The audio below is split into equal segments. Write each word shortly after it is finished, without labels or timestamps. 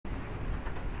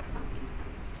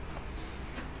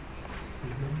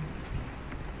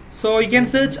So you can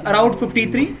search Route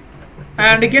 53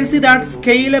 and you can see that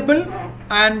scalable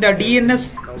and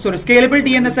scalable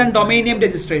DNS and domain name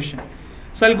registration.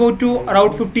 So I'll go to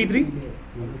Route 53.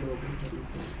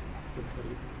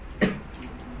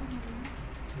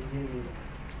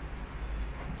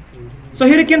 So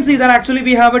here you can see that actually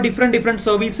we have a different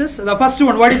services. The first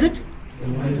one, what is it?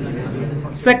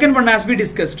 Second one, as we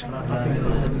discussed.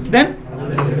 Then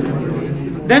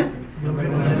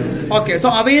okay, so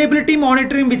availability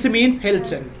monitoring, which means health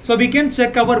check. So we can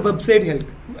check our website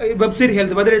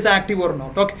health whether it's active or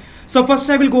not. Okay, so first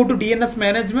I will go to DNS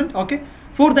management. Okay,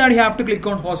 for that you have to click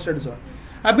on hosted zone.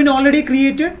 I've been already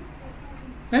created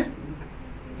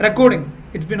recording.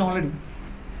 It's been already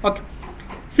okay.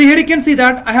 See here you can see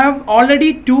that I have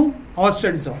already 2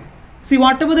 hosted zone. See,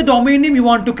 whatever the domain name you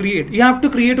want to create, you have to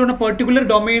create on a particular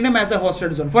domain name as a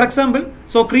hosted zone. For example,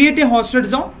 so create a hosted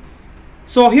zone.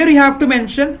 So here you have to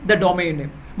mention the domain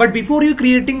name. But before you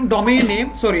creating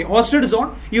hosted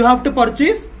zone, you have to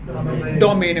purchase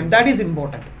domain name. That is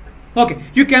important. Okay,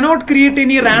 you cannot create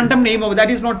any random name of that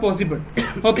is not possible.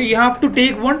 Okay, you have to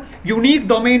take one unique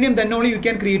domain name, then only you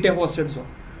can create a hosted zone.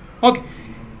 Okay.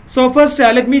 So first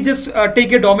let me just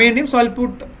take a domain name. So I'll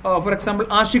put for example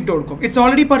ashik.com. It's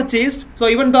already purchased. So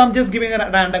even though I'm just giving a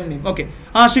random name. Okay,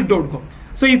 ashik.com.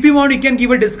 So if you want, you can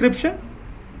give a description.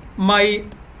 My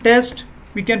test,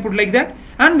 we can put like that.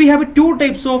 And we have 2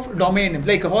 types of domain names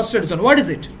like a hosted zone. What is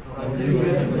it?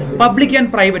 Public and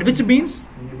private, which means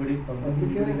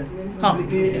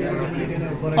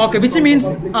okay, which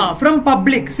means from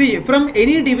public, see, from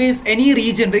any device, any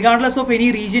region, regardless of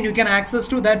any region, you can access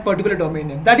to that particular domain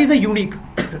name. That is a unique.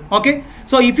 Okay,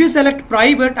 so if you select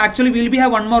private, actually we will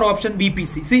have one more option,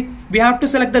 VPC. See, we have to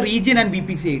select the region and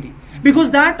VPC ID,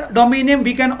 because that domain name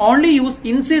we can only use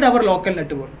inside our local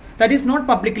network. That is not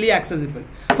publicly accessible.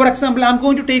 For example, I'm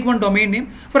going to take one domain name,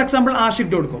 for example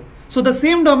ashik.com. So the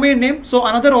same domain name, so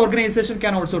another organization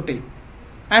can also take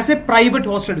as a private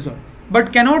hosted zone,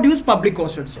 but cannot use public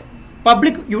hosted zone.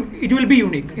 Public, it will be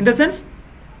unique in the sense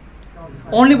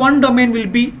only one domain will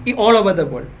be all over the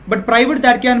world, but private,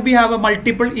 that can be have a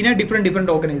multiple in a different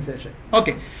organization.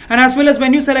 Okay, and as well as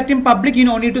when you select in public, you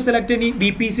don't need to select any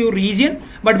VPC or region,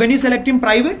 but when you select in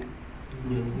private,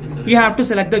 you have to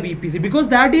select the VPC, because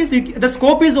that is the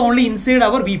scope is only inside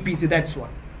our VPC. That's what.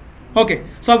 Okay,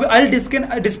 so I'll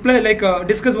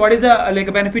discuss what is a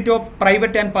benefit of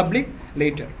private and public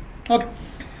later. Okay,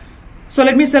 so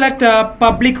let me select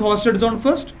public hosted zone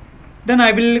first, then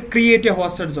I will create a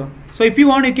hosted zone. So if you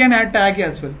want, you can add tag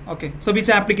as well. Okay, so which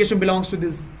application belongs to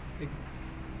this?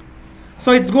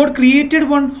 So it's got created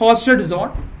one hosted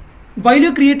zone. While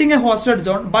you're creating a hosted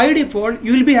zone, by default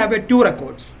you will be having 2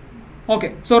 records.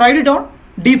 Okay, so write it down,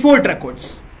 default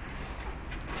records.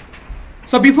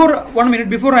 So before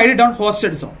write it down,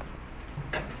 hosted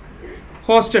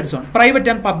zone, private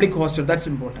and public hosted, that's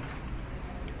important.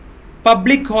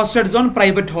 Public hosted zone,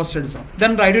 private hosted zone.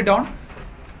 Then write it down.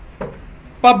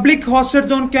 Public hosted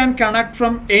zone can connect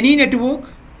from any network.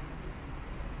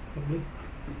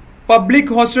 Public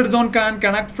hosted zone can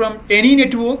connect from any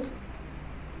network.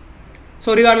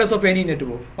 So regardless of any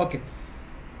network. Okay.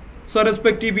 So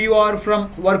respective you are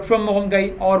from work from home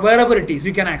guy or wherever it is,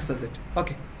 you can access it.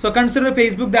 Okay. So consider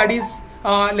Facebook, that is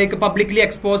like a publicly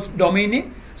exposed domain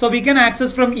name. So we can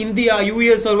access from India,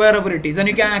 US or wherever it is, and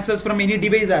you can access from any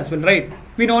device as well, right?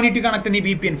 We don't need to connect any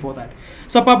VPN for that.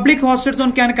 So public hosted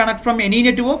zone can connect from any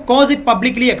network cause it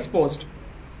publicly exposed.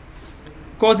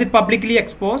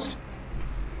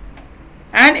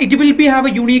 And it will be have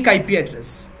a unique IP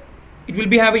address.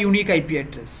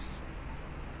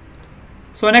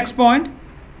 So next point,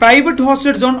 private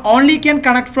hosted zone only can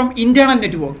connect from internal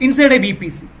network inside a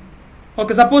VPC.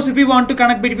 Okay, suppose if you want to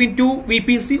connect between 2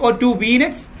 VPC or 2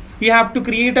 VNets, you have to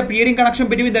create a peering connection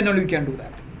between, then only you can do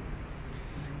that.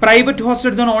 Private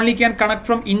hosted zone only can connect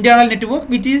from internal network,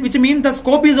 which means the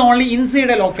scope is only inside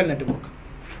a local network,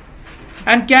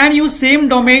 and can use same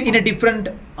domain in a different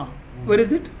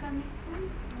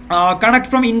connect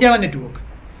from internal network,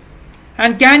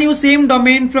 and can use same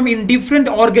domain from in different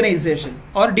organization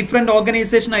or different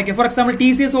organization. I can, for example,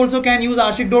 TCS also can use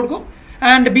ashik.com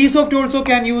and Bsoft also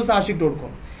can use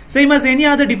ashik.com. Same as any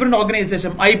other different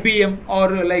organization, IBM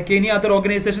or like any other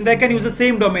organization, they can use the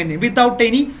same domain name without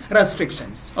any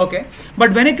restrictions. Okay,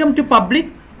 but when it comes to public,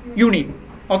 unique.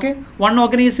 Okay, one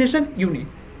organization, unique.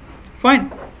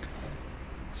 Fine.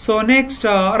 So next,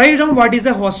 write down what is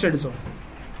a hosted zone.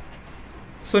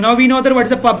 So now we know that what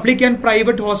is a public and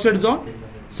private hosted zone.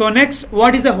 So next,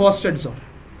 what is a hosted zone?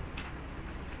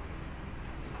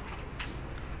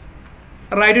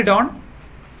 Write it down.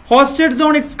 Hosted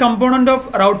zone is component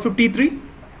of Route 53.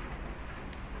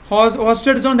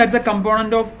 hosted zone, that's a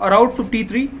component of Route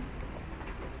 53.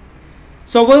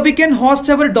 So where we can host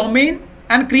our domain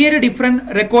and create a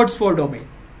different records for domain.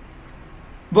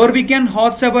 Where we can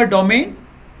host our domain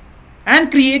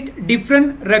and create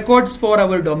different records for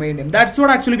our domain name. That's what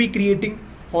actually we creating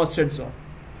hosted zone.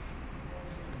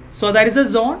 So there is a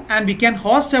zone and we can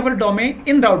host our domain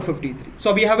in Route 53.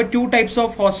 So we have two types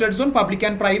of hosted zone, public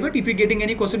and private. If you're getting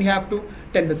any question, you have to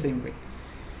tell the same way.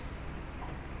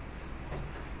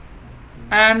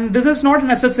 And this is not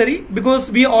necessary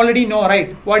because we already know,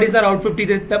 right, what is a Route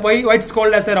 53, why it's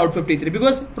called as a Route 53,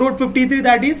 because Route 53,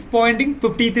 that is pointing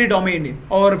 53 domain name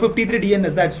or 53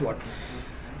 DNS, that's what.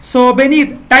 So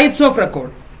beneath types of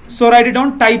record, so write it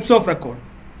down, types of record.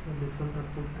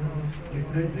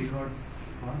 Different records.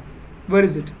 Where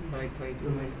is it?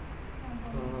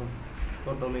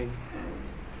 For domain.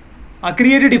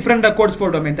 Create a different records for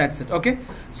domain, that's it. Okay,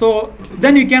 so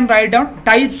then you can write down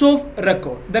types of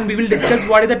record. Then we will discuss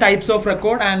what is the types of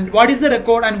record and what is the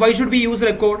record and why should we use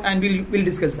record, and we'll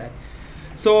discuss that.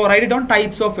 So write it down,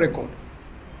 types of record.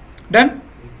 Done?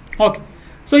 Okay,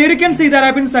 so here you can see that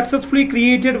I've been successfully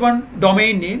created one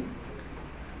domain name.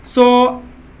 So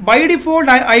by default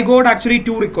I got actually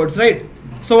two records, right?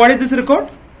 So what is this record?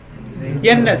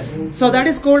 NS. So that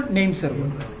is called name server.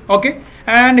 Okay,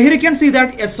 and here you can see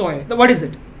that SOA. What is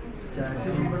it?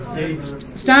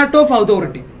 Start of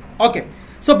authority. Okay,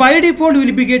 so by default we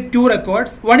will be get two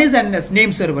records. One is NS,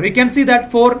 name server. You can see that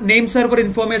for name server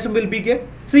information will be get.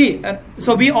 See,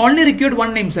 so we only required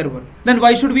one name server. Then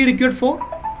why should we require four?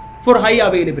 For high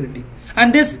availability.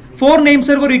 And this four name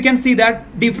server, you can see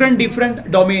that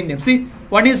different domain names. See,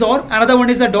 one is OR, another one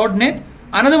is a .net,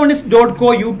 another one is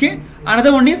 .co UK,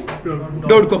 another one is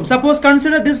 .com. Suppose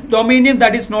consider this domain name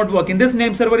that is not working, this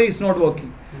name server is not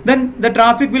working, then the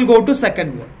traffic will go to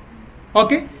second one.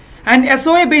 Okay, and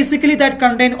SOA basically that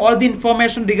contain all the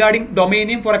information regarding domain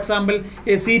name, for example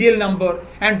a serial number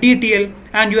and TTL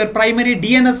and your primary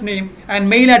DNS name and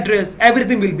mail address,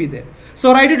 everything will be there.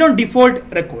 So write it on default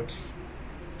records.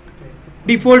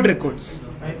 Default records.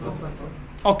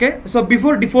 Okay, so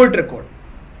before default record,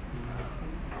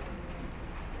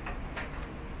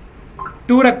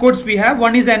 two records we have,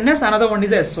 one is NS, another one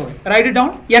is SOA. Write it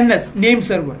down, NS, name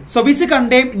server. So which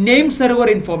contain name server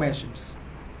informations.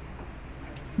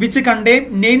 Which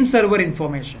contain name server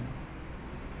information.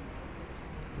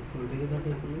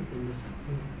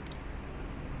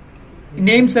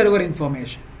 Name server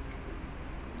information.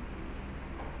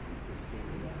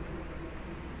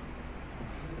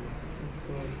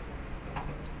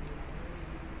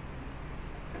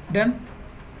 Done?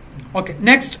 Okay,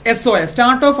 next SOA,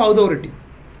 start of authority.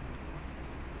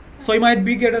 So you might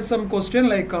be get some question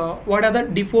like what are the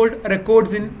default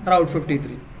records in Route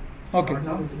 53? Okay,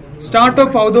 start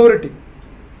of authority.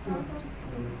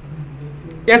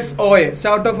 SOA,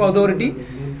 start of authority.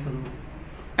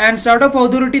 And start of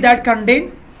authority that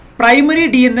contain primary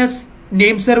DNS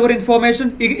name server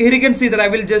information. Here you can see that I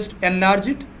will just enlarge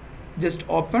it, just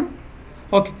open.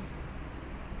 Okay.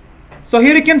 So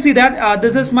here you can see that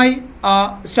this is my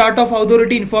start of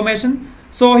authority information.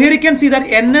 So here you can see that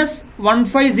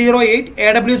NS1508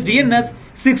 AWS DNS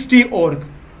 60 org,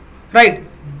 right?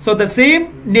 So the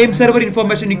same name server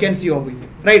information you can see over here,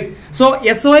 right? So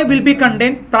SOA will be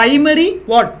contain primary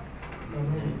what?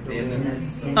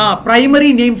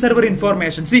 Primary name server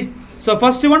information. See, so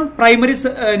first one primary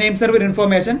name server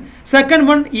information, second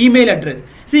one email address.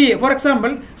 See, for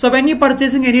example, so when you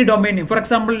purchasing any domain name, for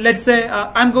example, let's say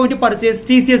I'm going to purchase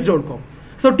tcs.com.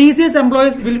 So TCS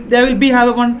employees will be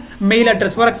have one mail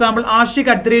address. For example,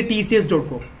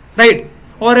 ashik@tcs.com, right?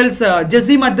 Or else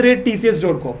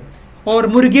jasim@tcs.com or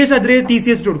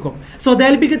murugesh@tcs.com. So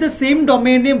they'll be get the same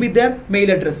domain name with their mail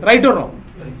address, right or wrong?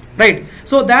 Right.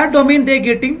 So that domain they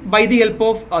getting by the help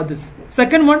of this.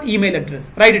 Second one, email address.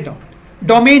 Write it down.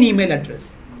 Domain email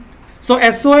address. So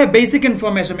SOA basic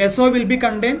information. SOA will be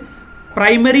contain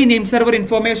primary name server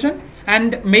information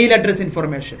and mail address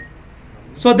information.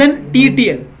 So then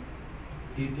TTL.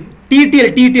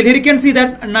 TTL. Here you can see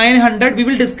that 900. We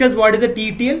will discuss what is a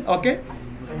TTL. Okay.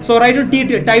 So write down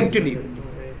TTL. Time to leave.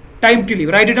 Time to leave.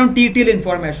 Write it down TTL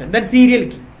information. Then serial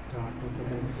key.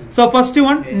 So first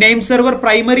one name server,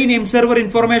 primary name server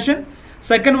information.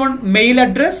 Second one mail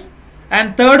address,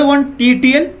 and third one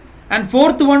TTL, and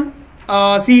fourth one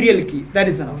serial key. That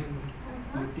is enough.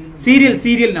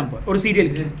 Serial number or serial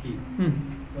key.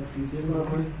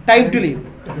 Time to leave.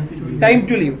 Time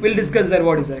to leave. We'll discuss that.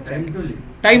 What is that exactly?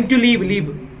 Time to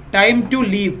leave. Time to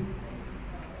leave.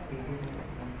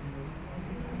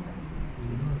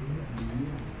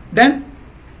 Done.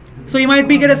 So you might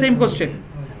be get the same question.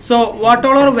 So what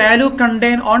all are value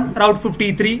contained on Route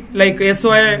 53 like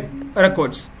SOA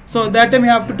records? So that time you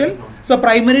have to tell. So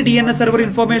primary DNS server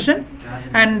information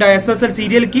and SSL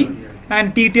serial key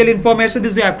and TTL information,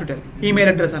 this you have to tell. Email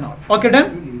address and all. Okay,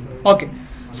 done? Okay.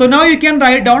 So now you can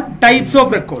write down types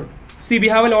of record. See, we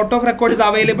have a lot of records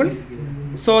available.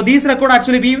 So these record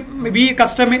actually we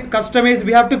customize,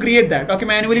 we have to create that. Okay,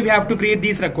 manually we have to create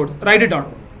these records. Write it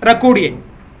down. Record A.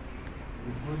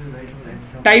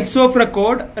 Types of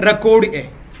record A.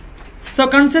 So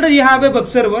consider you have a web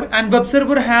server and web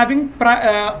server having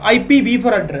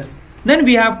IPv4 address. Then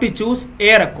we have to choose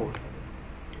a record.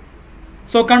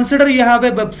 So consider you have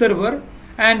a web server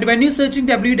and when you searching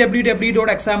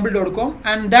www.example.com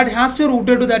and that has to route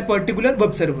to that particular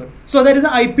web server. So there is an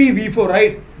IPv4,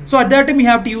 right? So at that time you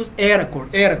have to use a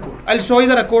record. I'll show you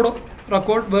the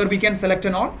record where we can select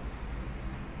and all.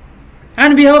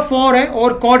 And we have 4A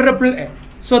or quadruple A.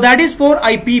 So that is for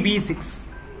IPv6.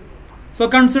 So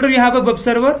consider you have a web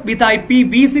server with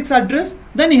IPv6 address,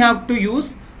 then you have to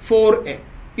use 4A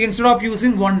instead of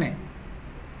using 1A.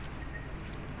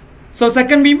 So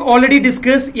second we already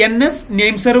discussed NS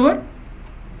name server,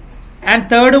 and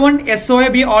third one SOA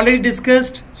we already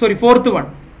discussed. Sorry, fourth one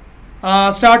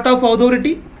start of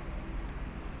authority.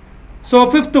 So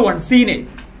fifth one CNAME.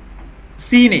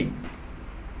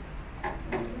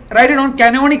 Write it on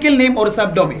canonical name or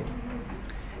subdomain.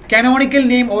 Canonical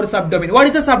name or subdomain. What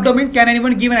is a subdomain? Can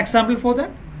anyone give an example for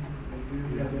that?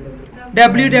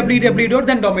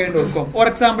 www.domain.com or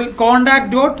example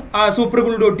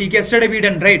contact.superglue.tk. Yesterday we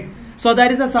done, right? So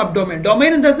that is a subdomain.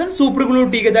 Domain in the sense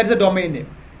superglue.tk, that is a domain name.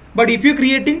 But if you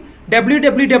creating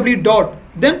www.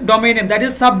 Then domain name, that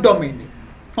is subdomain name.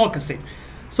 Okay, say.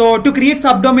 So to create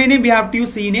subdomain name we have to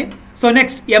use CNAME. So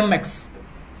next MX.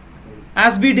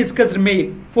 As we discussed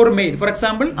mail. For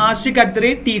example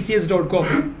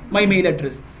ashik@tcs.com, my mail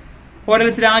address, or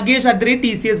else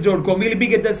ragesh@tcs.com will be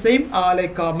get the same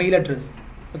mail address,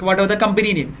 okay, whatever the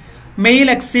company name. Mail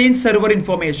exchange server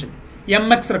information,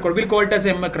 MX record, we'll call it as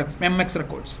MX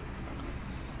records.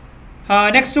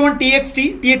 Next one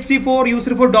TXT for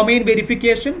used for domain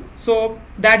verification, so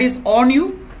that is on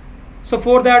you. So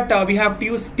for that we have to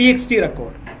use TXT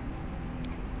record.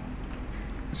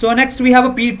 So next we have a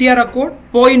PTR record,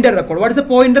 pointer record. What is a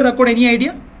pointer record? Any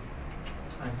idea?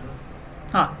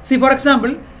 See, for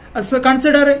example, so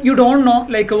consider you don't know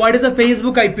what is a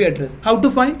Facebook IP address. How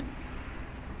to find?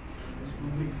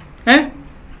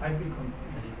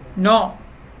 No.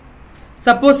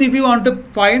 Suppose if you want to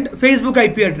find Facebook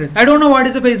IP address, I don't know what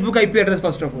is a Facebook IP address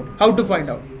first of all. How to find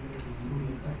out?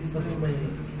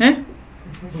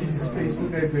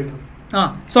 Facebook IP address.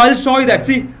 So I'll show you that.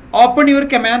 See, open your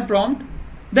command prompt.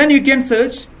 Then you can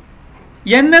search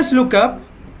NS lookup.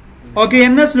 Okay,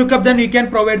 NS lookup, then you can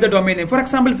provide the domain name. For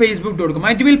example, facebook.com.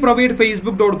 It will provide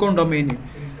facebook.com domain name.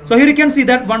 So here you can see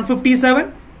that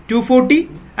 157, 240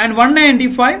 and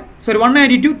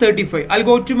 192.35. I'll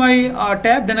go to my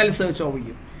tab, then I'll search over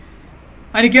here.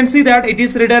 And you can see that it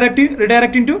is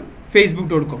redirecting to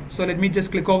facebook.com. So let me just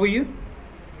click over here.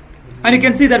 And you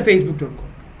can see that facebook.com.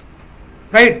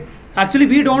 Right? Actually,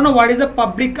 we don't know what is the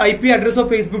public IP address of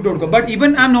facebook.com, but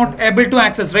even I'm not able to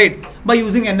access, right, by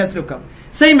using NS lookup.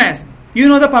 Same as you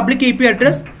know the public IP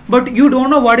address, but you don't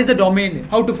know what is the domain name.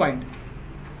 How to find?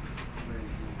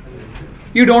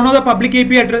 You don't know the public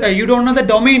IP address, you don't know the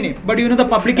domain name, but you know the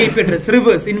public IP address.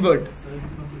 Reverse, invert.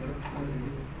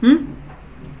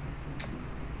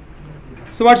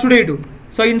 So what should I do?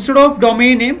 So instead of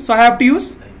domain name, so I have to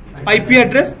use IP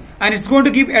address, and it's going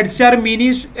to give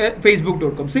 @minish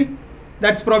facebook.com. See,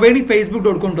 that's providing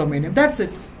facebook.com domain name. That's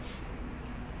it.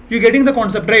 You're getting the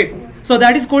concept, right? So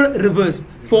that is called reverse.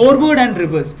 Forward and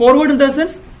reverse. Forward in the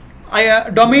sense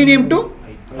domain name to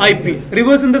IP.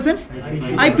 Reverse in the sense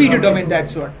IP to domain.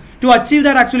 That's what. To achieve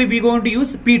that, actually we're going to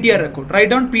use PTR record. Write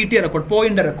down PTR record,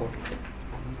 pointer record.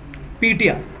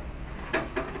 PTR.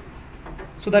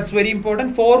 So that's very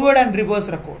important. Forward and reverse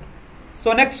record.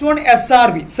 So next one,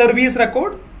 SRV, service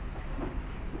record.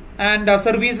 And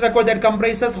service record that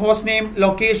comprises host name,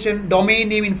 location, domain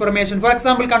name information. For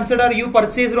example, consider you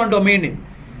purchased one domain name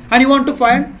and you want to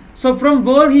find, so from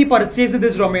where he purchased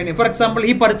this domain name. For example,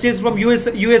 he purchased from US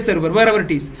server, wherever it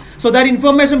is. So that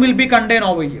information will be contained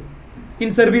over here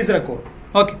in service record.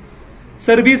 Okay.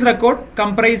 Service record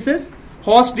comprises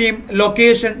host name,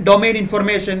 location, domain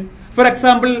information. For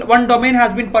example, one domain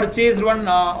has been purchased, one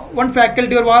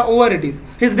faculty or whoever it is.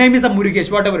 His name is a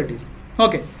Murugesh, whatever it is.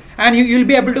 Okay. And you will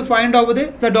be able to find over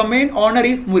there the domain owner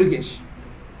is Murugesh.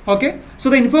 Okay. So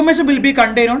the information will be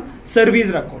contained on service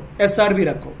record, SRV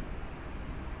record.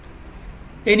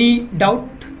 Any doubt?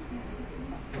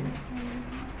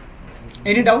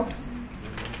 Any doubt?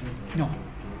 No.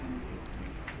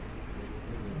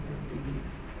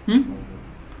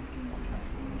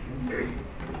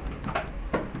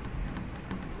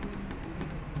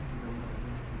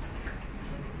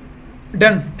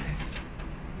 Done.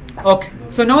 Okay.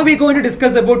 So now we're going to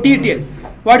discuss about TTL.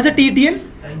 What is a TTL?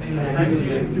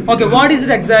 Okay. What is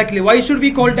it exactly? Why should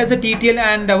we call it as a TTL,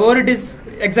 and where it is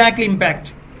exactly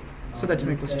impact? So that's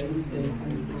my question.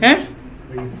 Eh?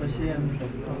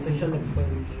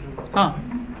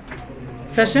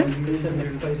 Session?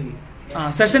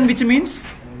 Session, which means?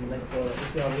 Like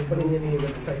if you are opening any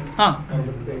website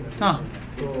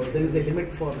so there is a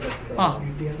limit for the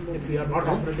TTL. If you are not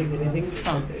operating anything, it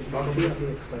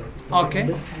automatically expires.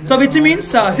 Okay. So which means,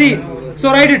 see,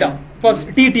 so write it down. First,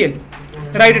 TTL.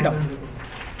 Write it down.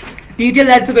 TTL,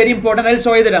 that's very important. I'll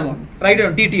show you the demo. Write it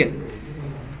down, TTL.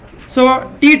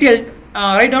 So TTL,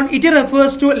 write down, it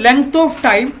refers to length of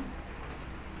time.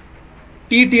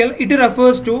 TTL, it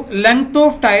refers to length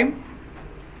of time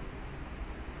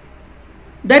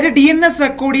that a DNS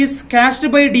record is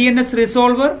cached by DNS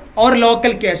resolver or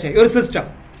local cache, your system.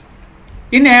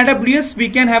 In AWS, we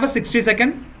can have a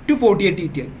 60-second to 48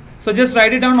 TTL. So just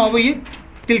write it down over here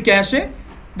till cache.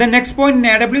 The next point in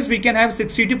AWS, we can have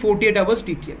 60 to 48 hours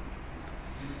TTL.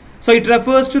 So it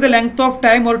refers to the length of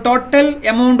time or total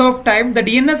amount of time the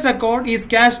DNS record is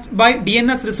cached by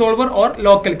DNS resolver or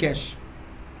local cache.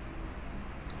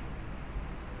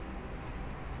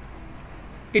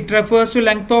 It refers to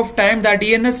length of time that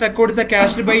DNS record is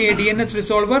cached by a DNS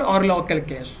resolver or local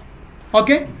cache.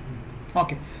 Okay?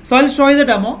 Okay. So I'll show you the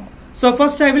demo. So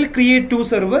first I will create 2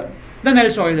 servers, then I'll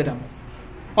show you the demo.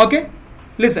 Okay?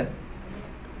 Listen.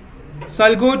 So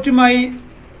I'll go to my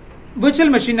virtual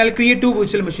machine. I'll create 2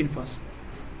 virtual machines first.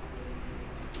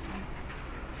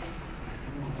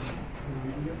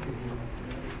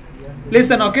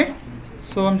 Listen, okay?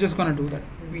 So I'm just gonna do that.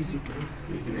 VC2.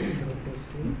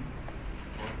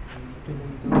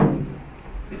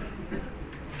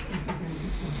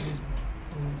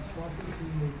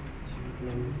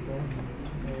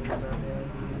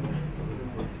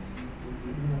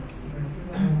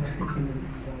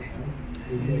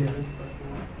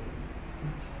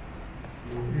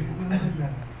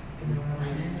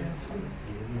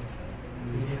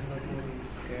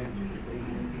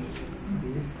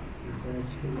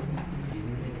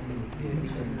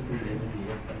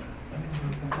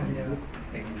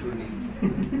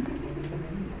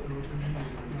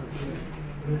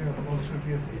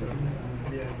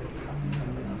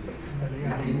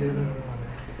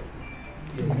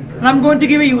 And I'm going to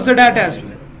give a user data as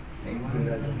well.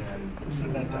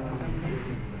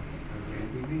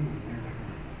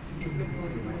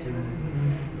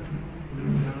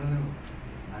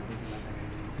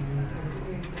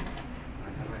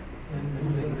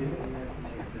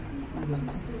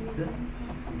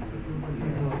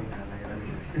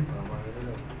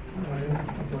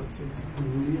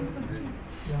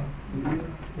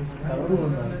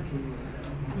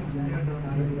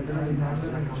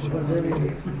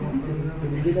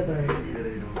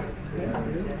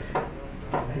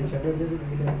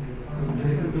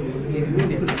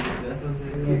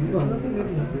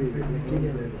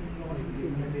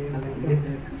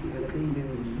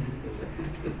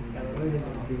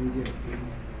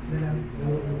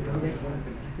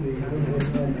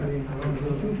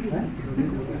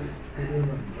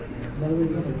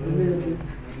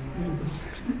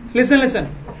 Listen.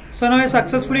 So now I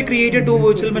successfully created 2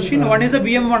 virtual machines. One is a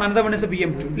VM1, another one is a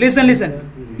VM2.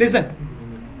 Listen.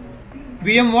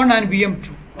 VM1 and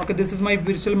VM2. Okay, this is my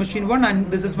virtual machine 1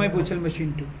 and this is my virtual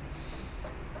machine 2.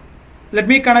 Let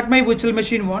me connect my virtual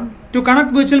machine 1. To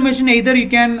connect virtual machine, either you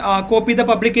can copy the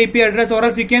public IP address or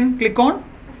else you can click on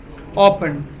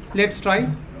open. Let's try.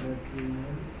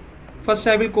 First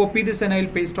I will copy this and I will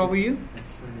paste over here.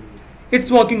 It's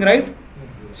working, right?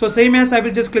 So same as I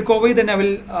will just click over here, then I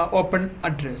will open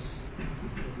address.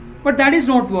 But that is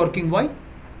not working. Why?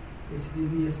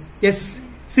 Yes.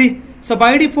 See, so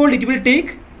by default it will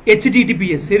take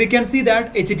HTTPS. Here you can see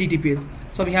that HTTPS.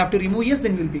 So we have to remove yes,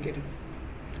 then we will be getting.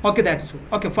 Okay, that's good.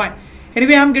 Okay, fine.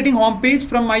 Anyway, I am getting home page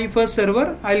from my first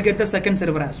server. I will get the second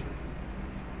server as well.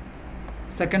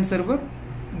 Second server,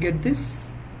 get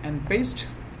this and paste.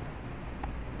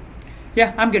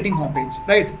 Yeah, I am getting home page,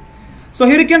 right? So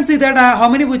here you can see that how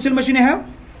many virtual machine I have?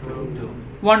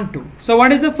 1, 2. So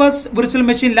what is the first virtual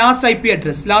machine last IP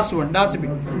address? Last one, last IP.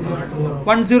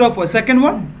 104. Second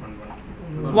one?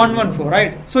 114,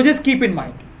 right? So just keep in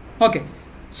mind. Okay.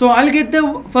 So I'll get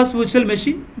the first virtual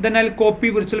machine, then I'll copy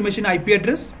virtual machine IP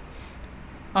address.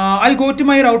 I'll go to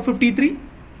my Route53.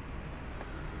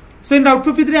 So in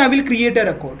Route53 I will create a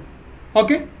record.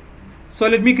 Okay. So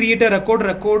let me create a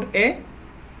record A.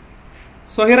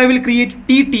 So here I will create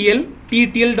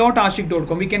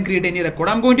ttl.ashik.com. We can create any record.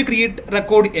 I'm going to create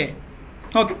record A.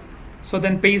 Okay. So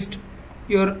then paste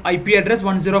your IP address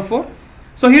 104.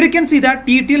 So here you can see that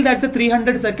TTL, that's a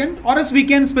 300 second, or else we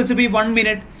can specify 1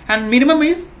 minute, and minimum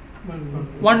is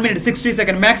 1 minute, 60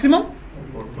 second, maximum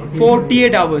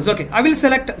 48 hours. Okay, I will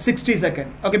select 60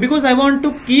 second. Okay, because I want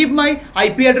to keep my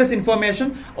IP address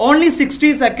information only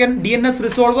 60 second DNS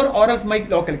resolver or else my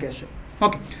local cache.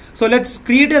 Okay, so let's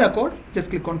create a record. Just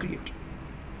click on create.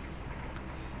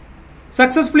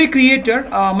 Successfully created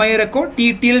my record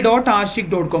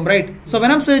ttl.ashik.com, right? So when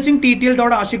I'm searching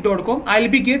ttl.ashik.com, I'll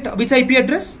be get which IP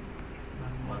address?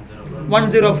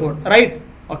 104, right?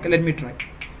 Okay, let me try.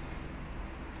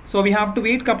 So we have to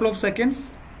wait couple of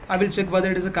seconds. I will check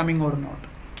whether it is coming or not.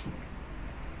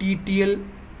 ttl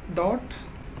dot.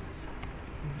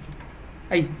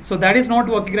 So that is not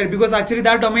working, right? Because actually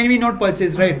that domain we not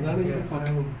purchased, right? Okay.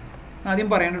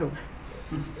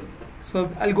 So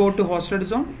I'll go to hosted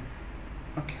zone.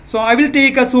 Okay. So I will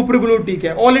take a superglue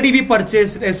TK. Already we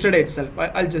purchased yesterday itself.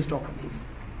 I'll just open this.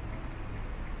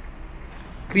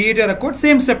 Create a record.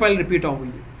 Same step I'll repeat over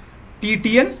you.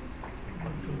 TTL.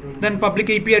 Then public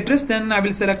IP address. Then I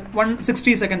will select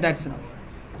 160 second. That's enough.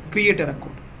 Create a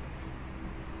record.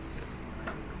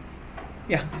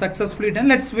 Yeah, successfully done.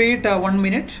 Let's wait 1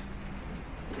 minute.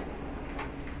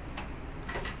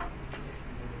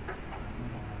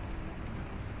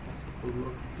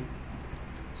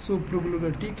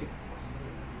 Superglue TK.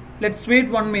 Let's wait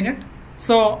 1 minute.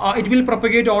 So it will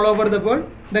propagate all over the world.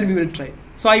 Then we will try.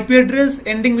 So IP address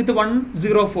ending with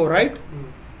 104, right?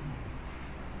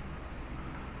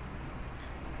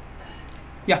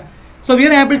 Yeah. So we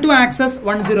are able to access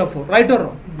 104, right or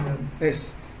wrong?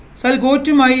 Yes. So I'll go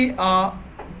to my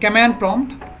command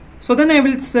prompt. So then I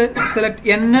will select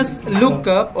ns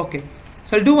lookup. Okay.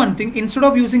 So I'll do one thing. Instead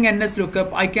of using ns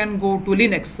lookup, I can go to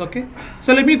Linux. Okay.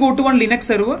 So let me go to one Linux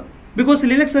server, because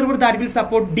Linux server that will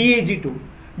support DAG2,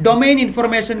 domain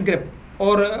information grep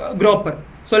or gropper.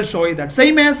 So I'll show you that.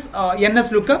 Same as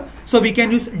ns lookup. So we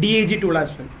can use DAG tool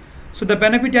as well. So the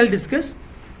benefit I'll discuss.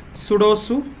 Sudo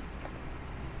su.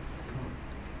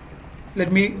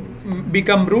 Let me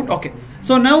become root. Okay.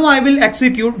 So now I will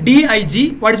execute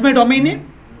dig. What is my domain name?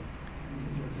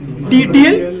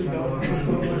 TTL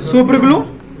superglue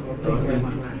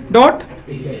dot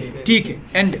tk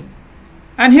end.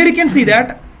 And here you can see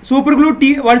that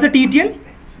superglue what is the TTL?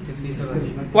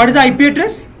 What is the IP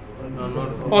address?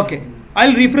 Okay.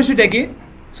 I'll refresh it again.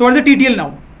 So what is the TTL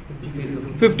now?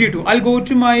 52. I'll go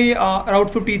to my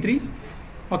Route 53.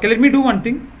 Okay. Let me do one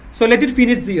thing. So let it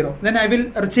finish 0. Then I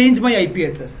will change my IP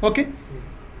address. Okay.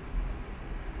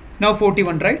 Now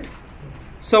 41, right?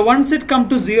 So once it come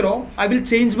to 0, I will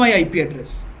change my IP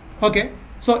address. Okay.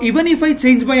 So even if I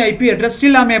change my IP address,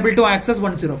 still I am able to access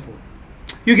 104.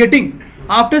 You getting?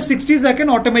 After 60 seconds,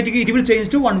 automatically it will change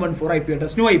to 114 IP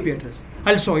address, new IP address.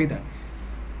 I'll show you that.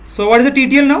 So what is the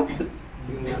TTL now?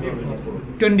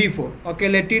 24. Okay.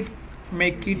 Let it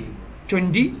make it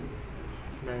 20.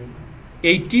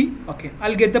 80. Okay,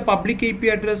 I'll get the public IP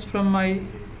address from my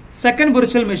second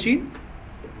virtual machine.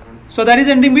 So that is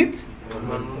ending with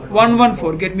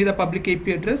 114. Get me the public IP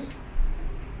address.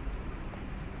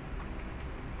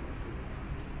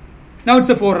 Now it's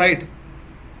a 4, right?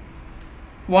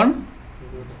 1.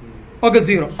 Okay,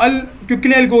 0. I'll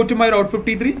go to my Route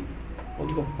 53.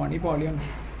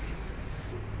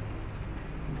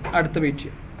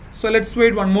 So let's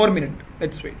wait 1 more minute.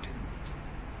 Let's wait.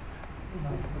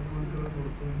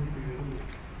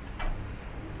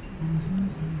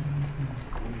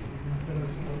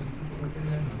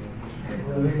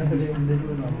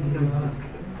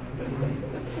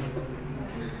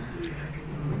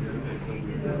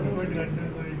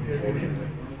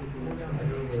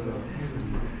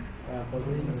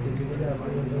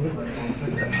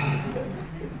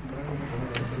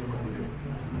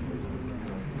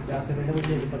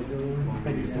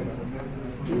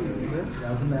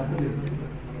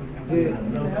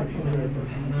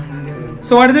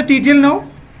 So what is the TTL now?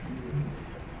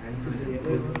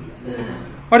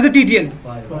 What is the TTL?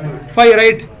 5,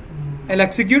 right? I'll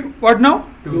execute. What now?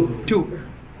 2.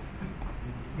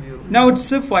 Now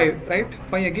it's a 5, right?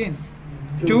 5 again.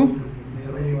 2.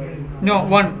 No,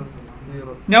 1.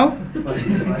 Now?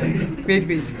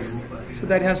 Wait. So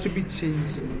that has to be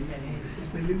changed.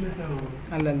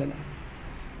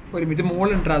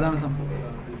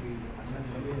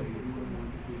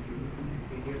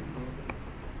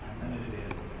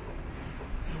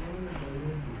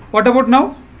 What about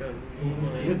now?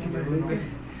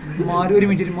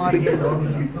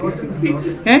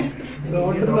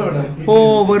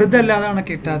 Oh, വെറുതെ അല്ലാതാണ്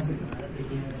കിട്ടാത്തത്.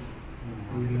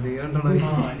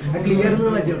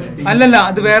 അല്ലല്ല,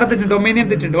 അത് വേറെ തെറ്റുണ്ട്, domain name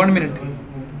തെറ്റുണ്ട്. 1 minute.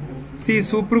 See,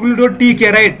 superglue.tk,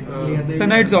 right? So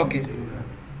now it's okay.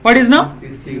 What is now?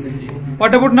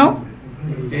 What about now?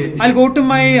 I'll go to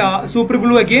my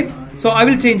superglue again. So I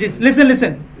will change this.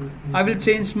 Listen. I will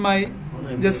change my.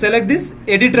 Just select this,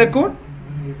 edit record,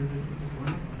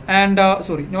 and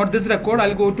sorry, not this record.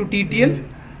 I'll go to TTL.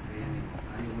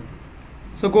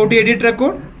 So go to edit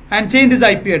record and change this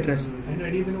IP address.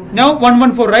 Now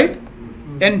 114, right?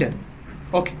 Enter.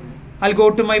 Okay. I'll go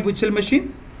to my virtual machine.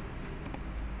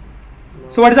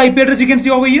 So what is the IP address you can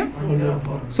see over here?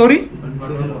 104. Sorry?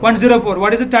 104.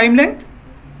 What is the time length?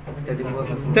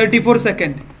 34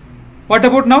 seconds. What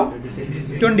about now?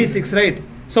 26, right?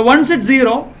 So once it's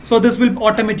 0, so this will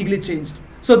automatically change.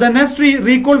 So the next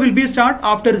recall will be start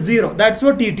after 0. That's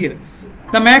what TTL.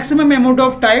 The maximum amount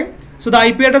of time. So the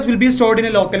IP address will be stored in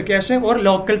a local cache or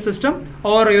local system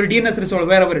or your DNS resolver,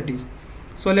 wherever it is.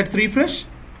 So let's refresh.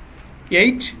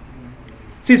 8.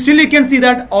 See, still you can see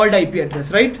that old IP address,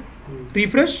 right?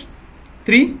 Refresh.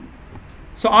 3.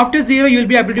 So after 0, you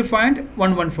will be able to find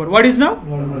 114. What is now?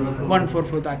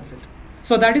 144. That's it.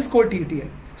 So that is called TTL.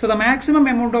 So the maximum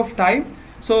amount of time.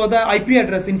 So the IP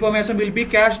address information will be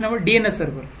cached in our DNS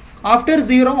server. After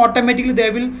 0, automatically they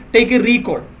will take a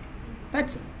recall.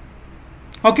 That's it.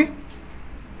 Okay.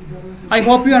 I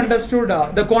hope you understood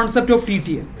the concept of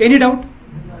TTL. Any doubt?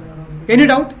 Any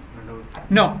doubt?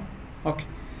 No. Okay.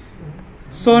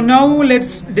 So now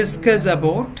let's discuss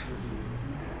about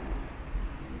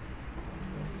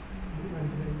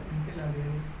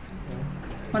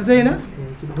മനസ്സിലായില്ല?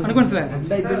 അനക്ക് മനസ്സിലായോ?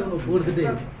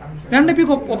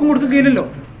 രണ്ടിപ്പോ ഒപ്പം കൊടുക്കുകയില്ലല്ലോ.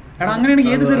 എടാ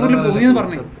അങ്ങനെയാണെങ്കിൽ ഏത് സെർവറിൽ പോകുന്നത്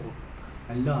പറഞ്ഞേ.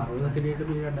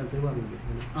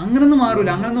 അങ്ങനൊന്നും മാറൂല,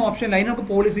 അങ്ങനൊന്നും ഓപ്ഷൻ ഇല്ല. അതിനൊക്കെ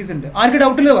പോളിസീസ് ഉണ്ട്. ആർക്ക്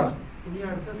ഡൗട്ടില്ല പറ.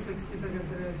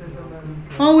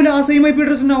 ആവൂല, ആ സെയിം IP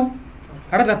അഡ്രസ് ഉണ്ടാവും.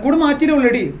 എടാ റെക്കോർഡ് മാറ്റിയില്ല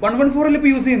ഓൾറെഡി. 114 അല്ലേ ഇപ്പൊ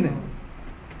യൂസ് ചെയ്യുന്നത്.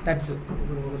 That's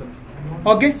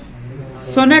okay.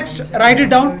 So next right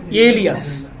it down. Elias.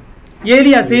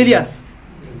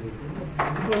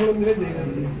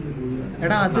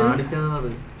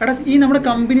 എടാ ഈ നമ്മുടെ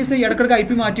കമ്പനീസ് ഇടക്കിടക്ക്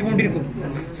IP മാറ്റിക്കൊണ്ടിരിക്കും,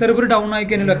 സെർവർ ഡൗൺ ആയി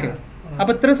കഴിഞ്ഞാലൊക്കെ.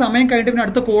 അപ്പൊ ഇത്ര സമയം കഴിഞ്ഞിട്ട് പിന്നെ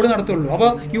അടുത്ത കോഡ് നടത്തുള്ളൂ. അപ്പൊ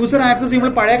യൂസർ ആക്സസ്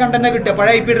ചെയ്യുമ്പോൾ പഴയ കണ്ടന്റ് കിട്ടുക,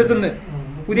 പഴയ IP അഡ്രസ് നിന്ന്.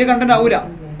 പുതിയ കണ്ടന്റ് ആവൂല.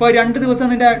 ഇപ്പൊ 2 ദിവസം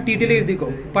നിന്റെ TTL എഴുതിക്കോ,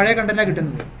 പഴയ കണ്ടന്റാ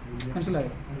കിട്ടുന്നത്.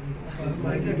 മനസ്സിലായോ?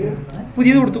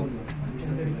 പുതിയത് കൊടുത്തു.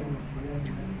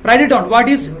 Right it down.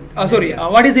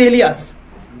 What is Elias?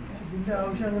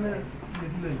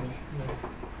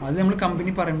 അത് നമ്മൾ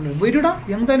കമ്പനി പറയുമ്പോൾ വരൂടാ,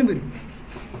 എന്തായാലും വരും.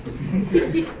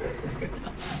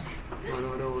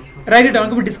 Right it down.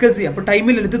 നമുക്ക് ഡിസ്കസ് ചെയ്യാം. അപ്പൊ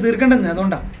ടൈമിൽ എടുത്ത് തീർക്കേണ്ടത്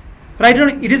അതുകൊണ്ടാ. Write down.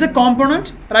 It is A component.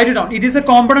 Write down. It is A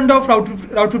component of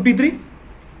Route 53.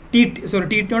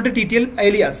 Not a TTL,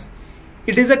 alias.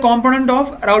 It is a component of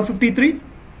Route 53.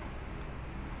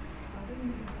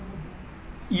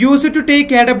 Used to take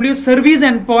AWS service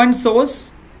endpoint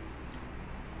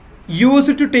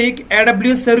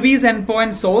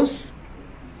source.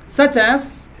 Such as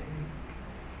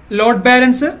load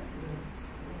balancer,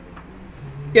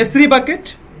 S3 bucket,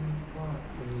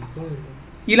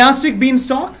 Elastic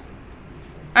Beanstalk,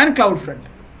 and CloudFront.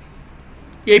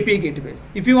 API gateways.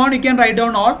 If you want, you can write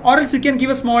down all, or else you can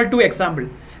give a small 2 example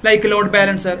like load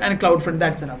balancer and CloudFront.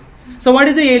 That's enough. So what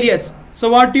is the alias? So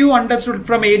what you understood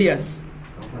from alias?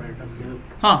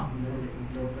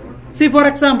 See, for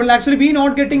example, actually we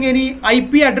not getting any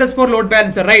IP address for load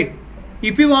balancer, right?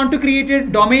 If you want to create a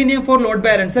domain name for load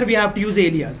balancer, we have to use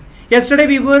alias. Yesterday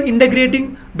we were integrating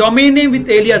domain name with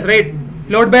alias, right?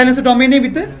 Load balancer domain name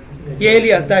with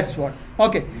alias. That's what.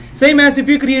 Okay. Same as if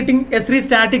you're creating S3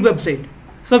 static website.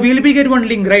 So we will be get one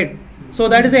link, right? So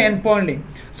that is the endpoint link.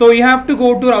 So you have to go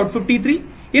to Route 53.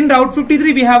 In Route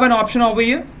 53 we have an option over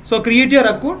here. So create your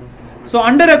record. So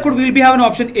under record we will be have an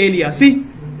option alias. See,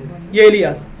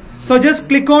 alias. So just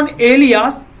click on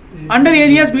alias. Under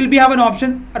alias we will be have an option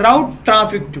route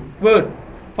traffic to where.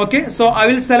 Okay. So I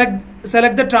will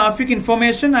select the traffic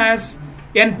information as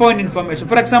endpoint information.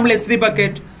 For example, S3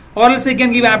 bucket, or else I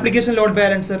can give application load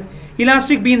balancer.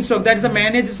 Elastic Beanstalk, that is a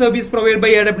managed service provided by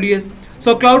AWS. So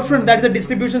CloudFront, that is a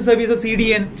distribution service of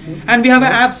CDN, and we have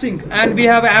an app sync, and we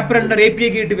have an app runner, API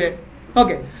gateway.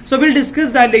 Okay, so we'll discuss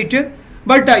that later.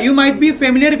 But you might be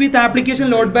familiar with application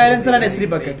load balancer and S3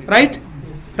 bucket, right?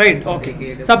 Right. Okay.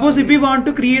 Suppose if we want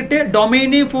to create a domain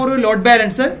name for a load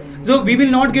balancer, so we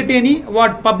will not get any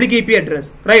public AP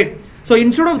address, right? So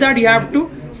instead of that, you have to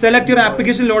select your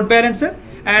application load balancer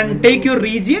and take your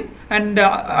region, and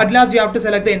at last you have to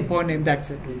select the endpoint name.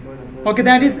 That's it. Okay,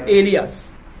 that is alias.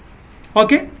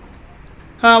 Okay.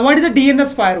 What is a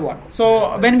DNS firewall?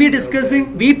 So when we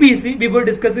discussing VPC, we were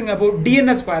discussing about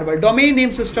DNS firewall, domain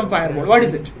name system firewall. What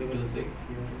is it?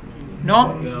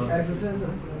 No?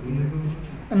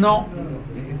 No.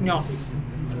 No.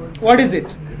 What is it?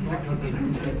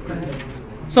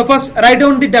 So first write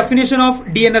down the definition of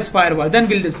DNS firewall, then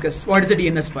we'll discuss what is a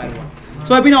DNS firewall.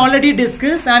 So I've been already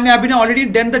discussed and I've been already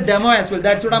done the demo as well.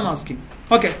 That's what I'm asking.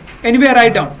 Okay. Anyway,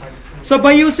 write down. So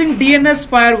by using DNS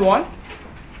firewall,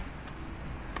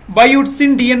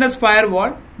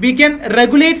 we can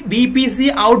regulate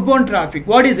VPC outbound traffic.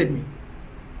 What does it mean?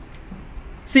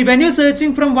 See, when you're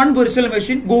searching from one virtual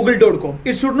machine, google.com,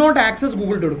 it should not access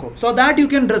google.com. So that you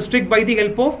can restrict by the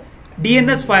help of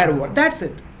DNS firewall. That's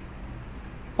it.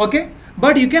 Okay.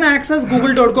 But you can access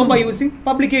google.com by using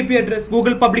public IP address,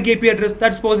 Google public IP address.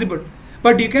 That's possible.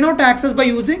 But you cannot access by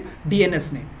using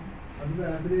DNS name.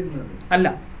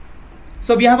 Allah.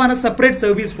 So we have a separate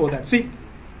service for that. See,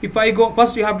 if I go,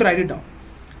 first you have to write it down.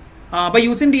 By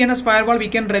using DNS firewall, we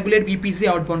can regulate VPC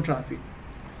outbound traffic.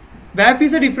 WAF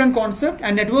is a different concept,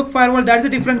 and network firewall, that is a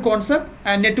different concept,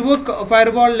 and network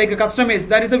firewall like a custom edge,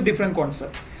 that is a different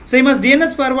concept. Same as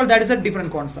DNS firewall, that is a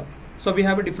different concept. So we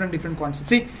have a different concept.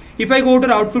 See, if I go to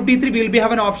Route 53, we will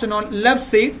have an option on left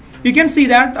side. You can see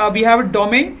that we have a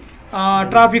domain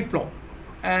traffic flow,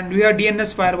 and we have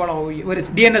DNS firewall over here. Where is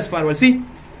DNS firewall? See,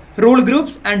 role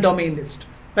groups and domain list,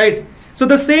 right? So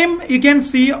the same you can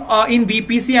see in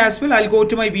VPC as well. I'll go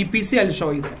to my VPC. I'll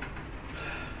show you that.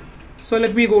 So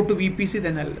let me go to VPC,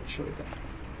 then I'll show you that.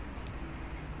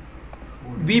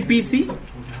 VPC.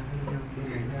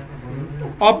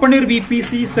 Open your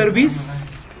VPC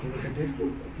service.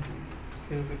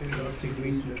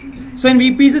 So in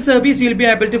VPC service, you'll be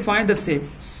able to find the same.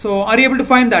 So are you able to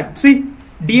find that? See,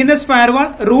 DNS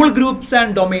firewall, role groups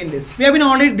and domain list. We have been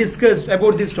already discussed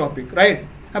about this topic, right?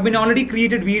 Have been already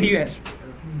created videos.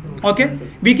 Okay,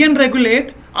 we can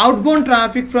regulate outbound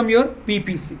traffic from your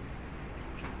VPC.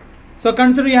 So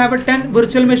consider you have a 10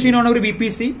 virtual machine on our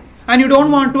VPC and you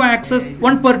don't want to access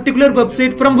one particular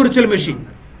website from virtual machine.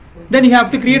 Then you have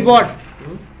to create what?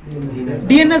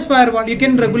 DNS firewall. You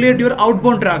can regulate your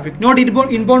outbound traffic, not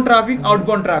inbound traffic,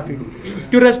 outbound traffic.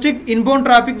 To restrict inbound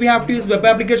traffic, we have to use web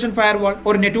application firewall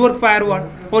or network firewall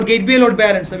or gateway load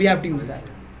balancer. We have to use that.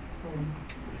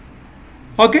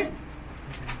 Okay.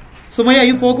 So Maya,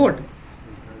 you forgot.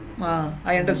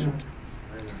 I understood.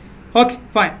 Okay,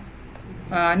 fine.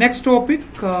 Next topic,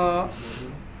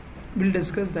 we'll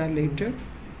discuss that later.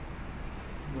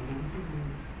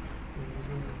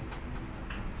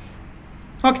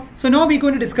 Okay, so now we're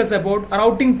going to discuss about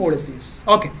routing policies.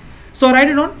 Okay, so write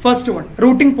it on. First one,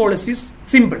 routing policies,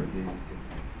 simple.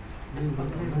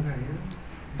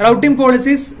 Routing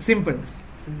policies, simple.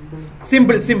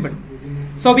 Simple.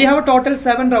 So we have a total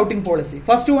 7 routing policy.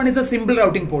 First one is a simple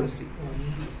routing policy.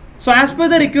 So as per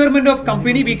the requirement of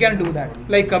company, we can do that.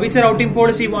 Like which routing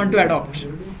policy you want to adopt.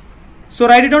 So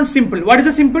write it on simple. What is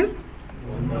a simple?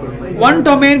 One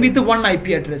domain with one IP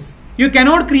address. You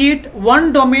cannot create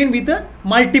one domain with a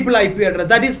multiple IP address.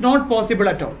 That is not possible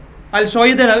at all. I'll show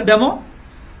you the demo.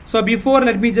 So before,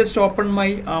 let me just open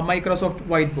my Microsoft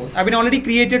whiteboard. I've been already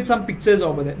created some pictures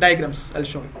over there, diagrams. I'll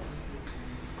show you.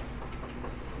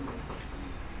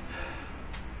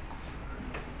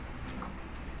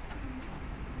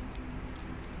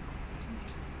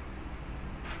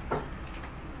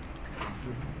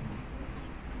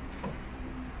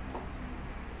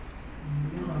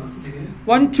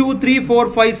 One, 2, 3,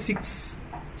 4, 5, 6.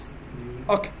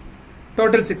 Okay,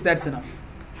 total 6. That's enough.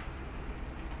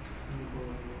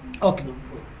 Okay.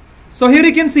 So here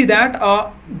you can see that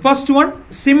first one,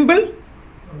 simple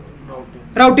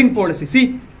routing policy.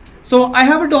 See, so I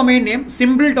have a domain name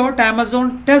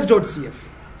symbol.amazon.test.cf.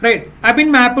 Right. I've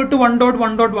been mapped to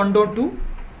 1.1.1.2.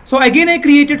 So again I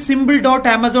created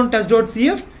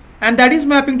symbol.amazon.test.cf and that is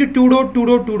mapping to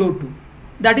 2.2.2.2.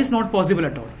 That is not possible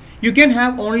at all. You can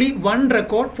have only one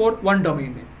record for one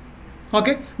domain name.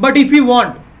 Okay, but if you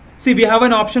want, see, we have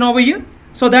an option over here.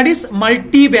 So that is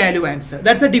multi-value answer.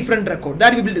 That's a different record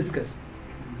that we will discuss.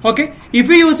 Okay, if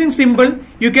you're using symbol,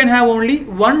 you can have only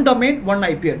one domain, one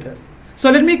IP address.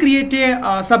 So let me create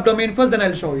a subdomain first, then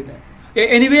I'll show you that.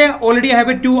 Anyway, already I have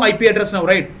a 2 IP address now,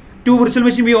 right? 2 virtual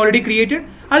machine we already created.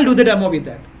 I'll do the demo with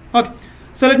that. Okay,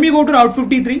 so let me go to Route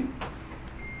 53.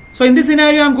 So in this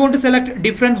scenario, I'm going to select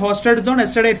different hosted zone.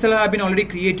 Yesterday itself I've been already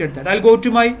created that. I'll go to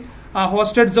my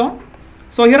hosted zone.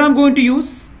 So here I'm going to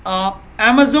use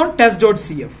Amazon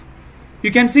test.cf. You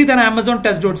can see that Amazon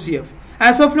test.cf.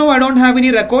 As of now, I don't have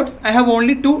any records. I have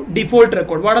only 2 default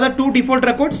records. What are the 2 default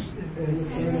records?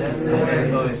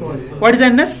 What is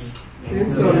NS?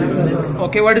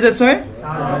 Okay, what is SOA?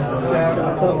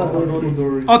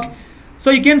 Okay,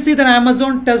 so you can see that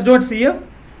Amazon test.cf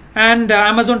and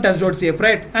Amazon test.cf,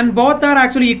 right? And both are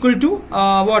actually equal to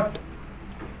what?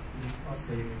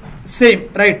 Same,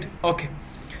 right? Okay.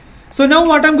 So now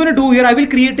what I'm going to do here, I will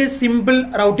create a simple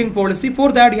routing policy.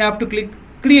 For that, you have to click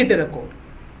create a record.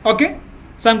 Okay.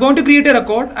 So I'm going to create a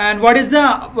record, and what is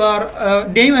the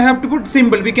name? I have to put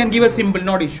symbol. We can give a symbol,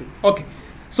 not issue. Okay.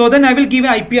 So then I will give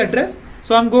an IP address.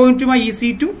 So I'm going to my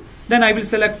EC2. Then I will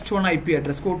select one IP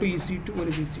address. Go to EC2. Where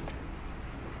is EC2?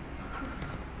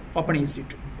 Open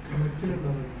EC2.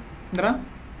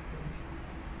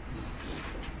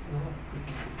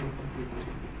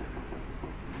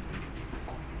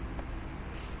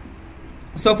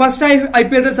 So first IP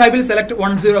address I will select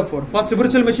 104. First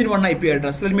virtual machine 1 IP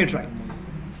address. Let me try.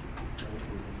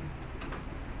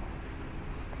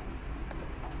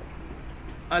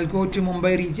 I'll go to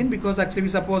Mumbai region because actually we're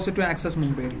supposed to access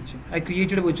Mumbai region. I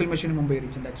created a virtual machine in Mumbai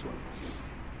region. That's why.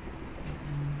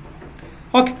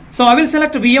 Okay, so I will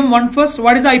select VM1 first.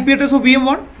 What is the IP address of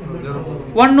VM1?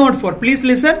 104. Please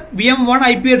listen. VM1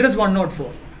 IP address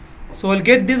 104. So I'll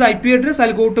get this IP address.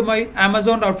 I'll go to my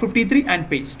Amazon Route53 and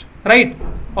paste. Right?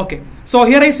 Okay. So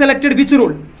here I selected which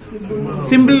rule?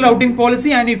 Simple routing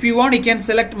policy. And if you want, you can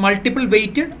select multiple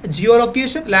weighted,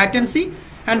 geolocation, latency,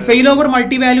 and failover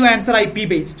multi-value answer IP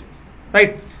based.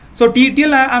 Right? So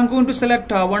TTL I'm going to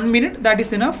select 1 minute. That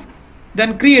is enough.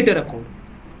 Then create a record.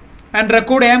 And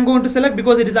record I am going to select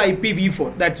because it is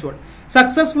IPv4. That's what.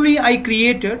 Successfully I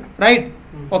created, right?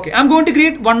 Okay, I'm going to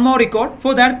create one more record.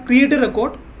 For that, create a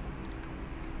record.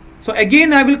 So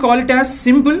again I will call it as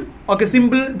simple. Okay,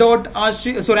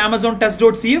 Amazon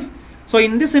test.cf. So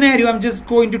in this scenario, I'm just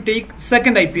going to take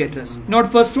second IP address.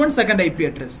 Not first one, second IP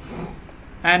address.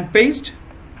 And paste.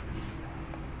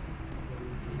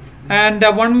 And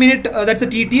 1 minute, that's a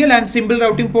TTL, and simple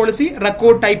routing policy.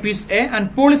 Record type is A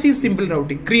and policy is simple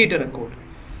routing. Create a record.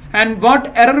 And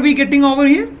what error we getting over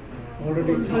here?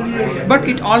 But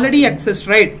it already exists,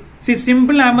 right? See,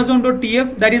 simple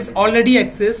Amazon.tf, that is already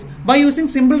exists. By using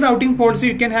simple routing policy,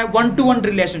 you can have one-to-one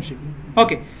relationship.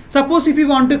 Okay. Suppose if you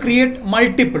want to create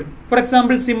multiple, for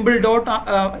example,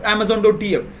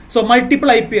 simple.amazon.tf. So multiple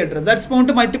IP address. That's going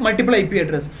to multiple IP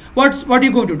address. What are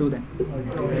you going to do then?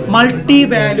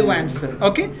 Multi-value answer.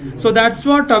 Okay. So that's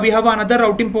what we have another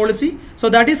routing policy. So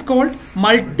that is called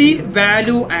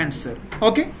multi-value answer.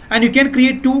 Okay. And you can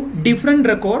create two different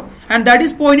record, and that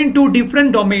is pointing to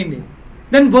different domain name.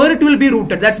 Then where it will be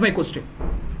routed? That's my question.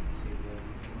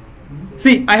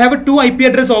 See, I have a two IP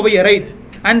address over here, right?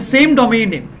 And same domain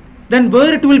name. Then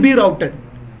where it will be routed?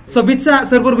 So which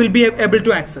server will be able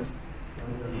to access?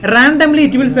 Randomly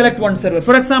it will select one server.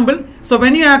 For example, so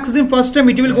when you access in first time,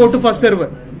 it will go to first server.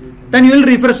 Then you will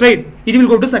refresh, right? It will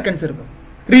go to second server.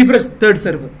 Refresh third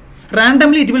server.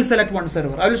 Randomly it will select one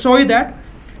server. I will show you that.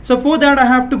 So for that I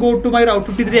have to go to my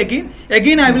Route53 again.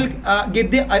 Again I will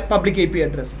get the public IP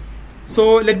address.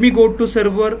 So let me go to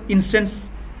server instance.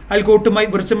 I'll go to my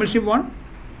virtual machine 1.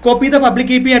 Copy the public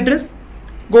IP address.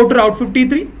 Go to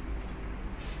Route53.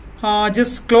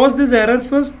 Just close this error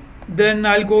first. Then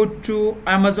I'll go to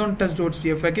Amazon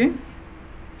test.cf again.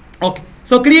 Okay.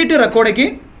 So create a record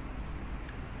again.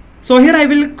 So here I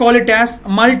will call it as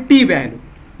multi-value.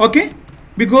 Okay.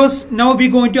 Because now we're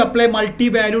going to apply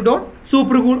multi-value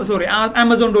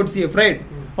Amazon.cf, right?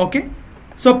 Okay.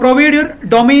 So provide your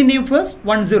domain name first,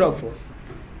 104.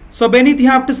 So beneath you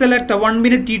have to select a 1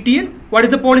 minute TTL. What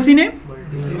is the policy name?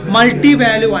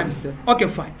 Multi-value answer. Okay,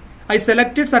 fine. I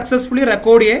selected successfully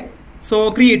record A.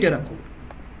 So create a record.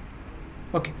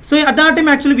 Okay. So at that time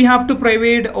actually we have to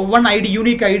provide one ID,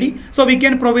 unique ID. So we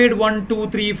can provide 1, 2,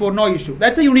 3, 4, no issue.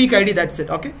 That's a unique ID. That's it.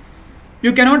 Okay.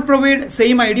 You cannot provide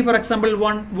same ID. For example,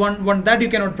 1, 1, 1. That you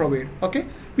cannot provide. Okay.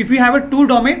 If you have a 2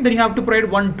 domain, then you have to provide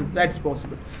 1, 2. That's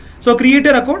possible. So create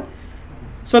a record.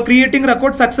 So creating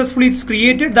record successfully it's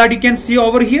created. That you can see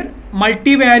over here.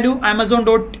 Multi-value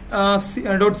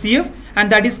Amazon.cf, and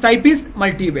that is type is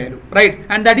multi-value, right?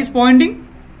 And that is pointing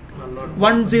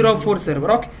 104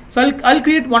 server. Okay. So I'll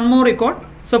create one more record.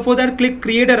 So for that, click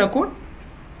create a record.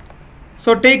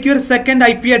 So take your second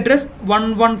IP address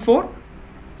 114.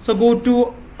 So go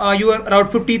to your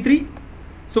Route53.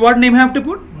 So what name have to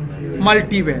put?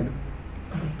 Multi-value.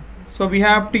 So we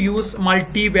have to use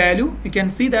multi-value. You can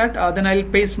see that. Then I'll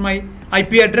paste my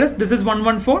IP address. This is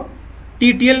 114.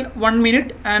 TTL 1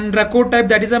 minute, and record type,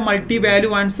 that is a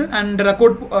multi-value answer, and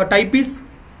record type is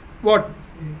what?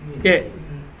 Yeah.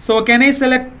 So can I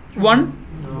select 1?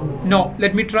 No.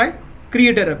 Let me try.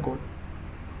 Create a record.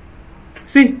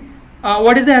 See,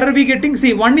 what is the error we getting?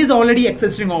 See, 1 is already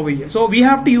existing over here. So we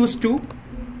have to use 2.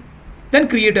 Then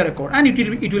create a record, and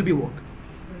it will be work.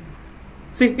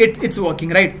 See, it's working,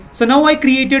 right? So now I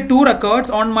created 2 records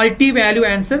on multi-value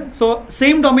answer. So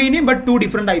same domain name but 2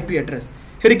 different IP address.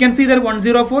 Here you can see that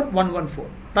 104, 114,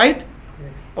 right?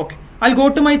 Okay. I'll go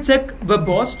to my check web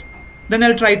host. Then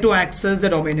I'll try to access the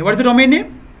domain name. What is the domain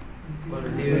name?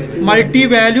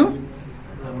 Multi-value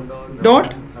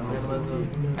dot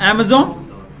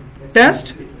Amazon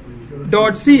test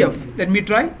dot cf. Let me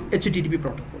try HTTP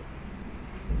protocol.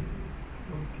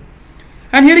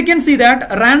 And here you can see that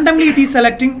randomly it is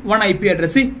selecting one IP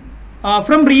address. See,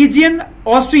 from region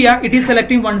Austria it is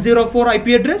selecting 104 IP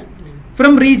address.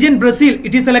 From region Brazil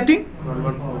it is selecting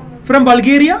 114. From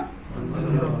Bulgaria,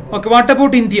 okay, what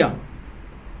about India?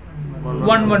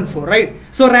 114, right?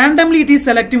 So randomly it is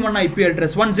selecting one IP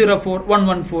address, 104,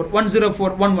 114, 104,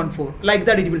 114, like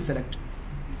that it will select.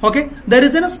 Okay, there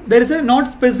is a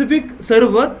not specific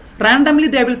server, randomly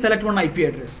they will select one IP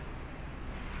address.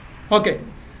 Okay,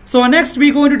 so next we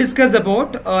are going to discuss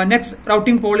about next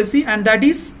routing policy, and that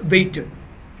is weighted.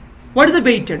 What is a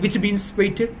weighted? Which means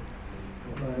weighted?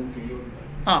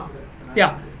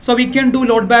 Yeah, so we can do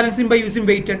load balancing by using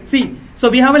weighted. See, so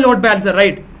we have a load balancer,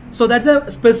 right? So that's a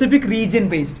specific region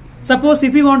based. Suppose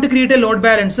if you want to create a load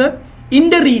balancer in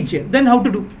the region, then how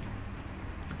to do?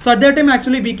 So at that time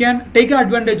actually we can take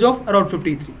advantage of Route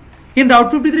 53. In Route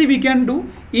 53 we can do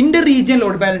in the region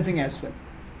load balancing as well.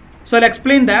 So I'll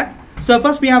explain that. So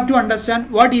first we have to understand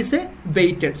what is a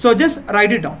weighted. So just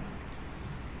write it down.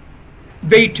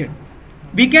 Weighted.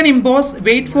 We can impose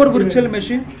wait for virtual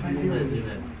machine.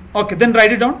 Okay, then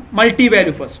write it down.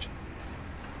 Multi-value first.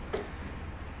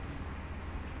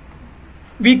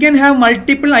 We can have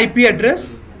multiple IP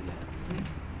address.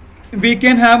 We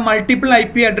can have multiple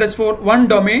IP address for one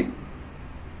domain.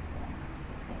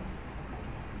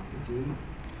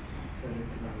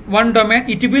 One domain.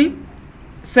 It will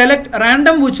select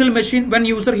random virtual machine when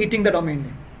user hitting the domain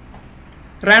name.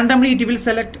 Randomly it will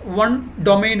select one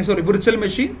domain, sorry, virtual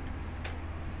machine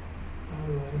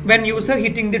when user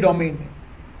hitting the domain name.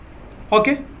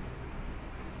 Okay.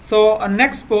 So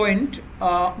next point,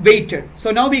 weighted.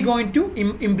 So now we're going to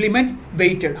implement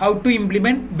weighted. How to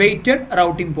implement weighted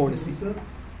routing policy?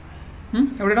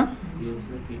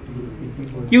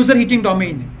 User hitting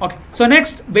domain name. Okay. So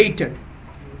next, weighted.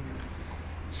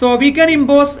 So we can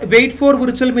impose wait for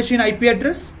virtual machine IP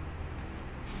address.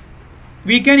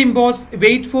 We can impose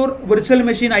wait for virtual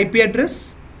machine IP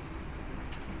address.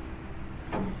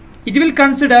 It will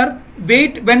consider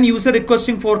wait when user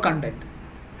requesting for content.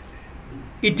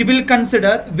 It will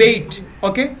consider wait.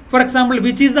 Okay. For example,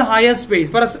 which is the highest wait?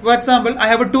 For example, I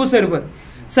have a 2 server.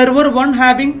 Server 1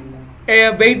 having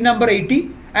a wait number 80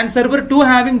 and server 2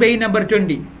 having wait number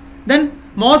 20. Then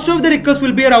most of the requests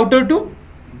will be routed to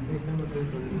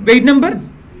wait number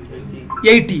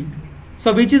 80.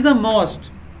 So which is the most?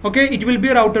 Okay, it will be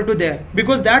routed to there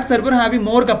because that server having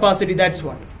more capacity. That's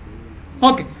why.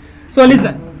 Okay. So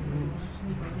listen.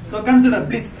 So consider,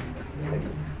 please.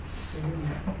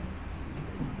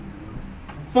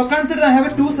 So consider I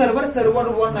have a 2 servers, server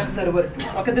 1 and server 2.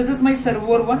 Okay, this is my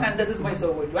server 1 and this is my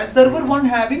server 2. And server 1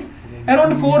 having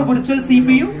around 4 virtual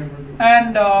CPU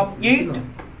and 8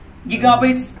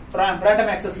 gigabytes RAM, random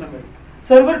access memory.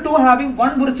 Server 2 having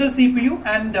 1 virtual CPU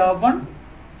and 1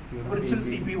 virtual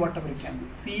CPU, whatever it can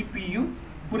be.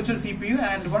 Virtual CPU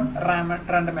and 1 RAM and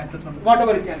random access memory,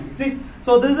 whatever it can be. See,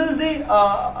 so this is the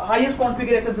highest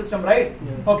configuration system, right?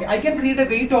 Yes. Okay, I can create a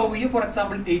wait over here, for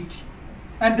example, 8.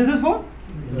 And this is for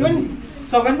 20.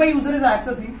 So when my user is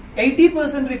accessing,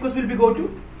 80% request will be go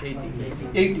to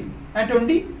 80. And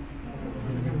 20,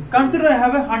 consider I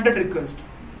have 100 requests.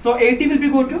 So 80 will be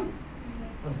go to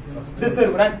this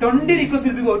server and 20 requests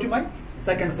will be go to my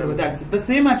second server. That's it. The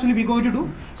same actually we going to do.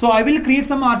 So I will create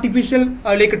some artificial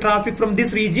like traffic from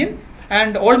this region,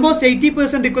 and almost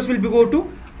 80% requests will be go to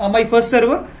my first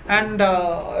server and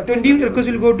 20 requests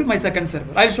will go to my second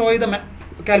server. I'll show you the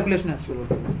calculation as well.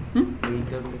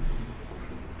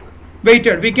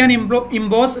 Weighted. We can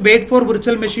impose wait for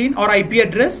virtual machine or IP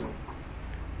address,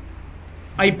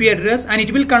 and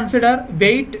it will consider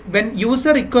wait when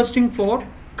user requesting for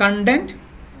content.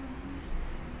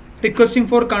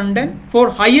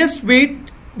 For highest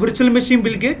weight virtual machine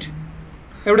will get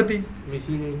everything.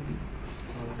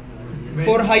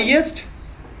 For highest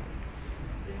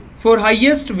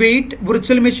weight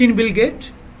virtual machine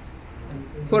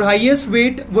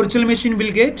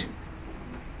will get.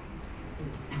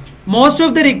 Most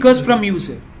of the requests from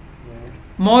user.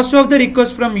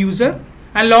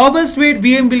 And lowest weight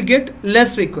VM will get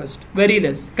less request, very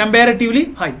less,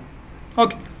 comparatively high.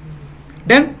 Okay.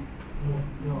 Then?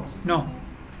 No.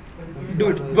 Do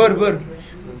it. Word.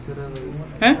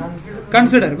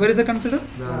 Consider. Where is the consider?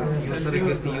 User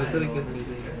request.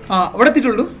 What are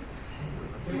the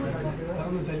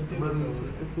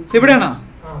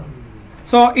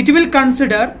So it will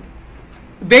consider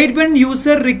wait when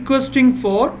user requesting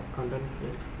for.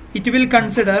 It will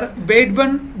consider wait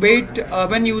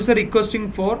when user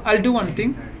requesting for. I'll do one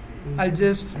thing. I'll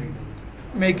just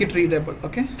make it readable.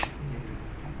 Okay.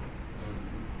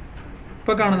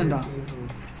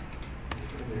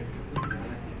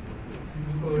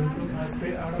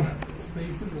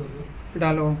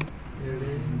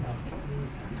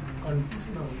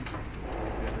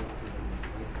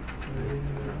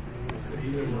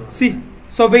 See,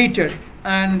 so waited,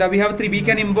 and we have 3. We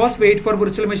can emboss wait for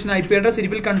virtual machine IP address. It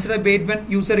will consider wait when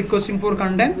user requesting for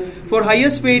content. For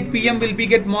highest wait PM will be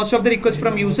get most of the requests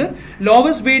from user.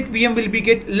 Lowest wait PM will be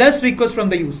get less requests from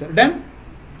the user. Done?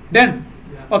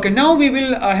 Okay, now we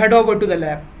will head over to the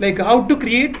lab, like how to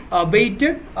create a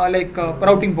weighted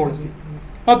routing policy.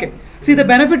 Okay, see the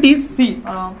benefit is, we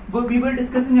were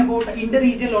discussing about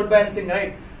inter-region load balancing,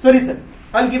 right? So listen,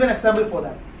 I'll give an example for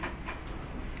that.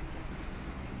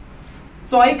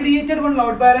 So I created one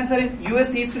load balancer in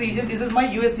US East region. This is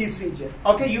my US East region.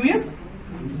 Okay, US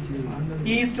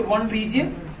East one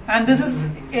region, and this is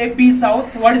AP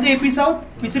South. What is AP South?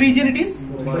 Which region it is?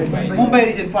 Mumbai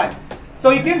region 5. So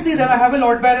you can see that I have a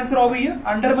load balancer over here.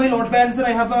 Under my load balancer,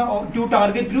 I have a 2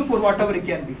 target group or whatever it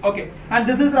can be. Okay, and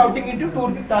this is routing into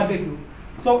 2 target group.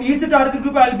 So each target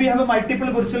group I'll have a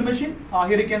multiple virtual machine.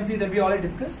 Here you can see that we already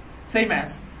discussed. Same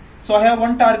as. So I have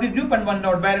 1 target group and 1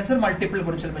 load balancer, multiple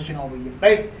virtual machine over here,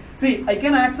 right? See, I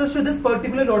can access to this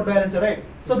particular load balancer, right?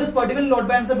 So this particular load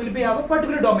balancer will have a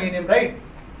particular domain name, right?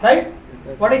 Right?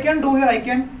 What I can do here, I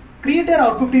can create a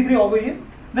Route 53 over here.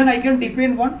 Then I can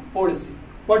define one policy.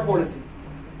 What policy?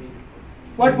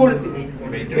 What policy?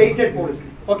 Weighted policy.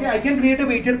 Okay, I can create a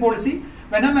weighted policy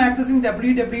when I'm accessing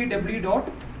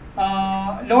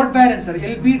www.loadbalancer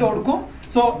lb.com.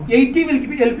 So 80 will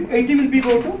be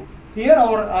go to here,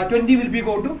 or 20 will be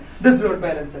go to this load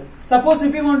balancer. Suppose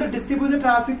if you want to distribute the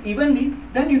traffic evenly,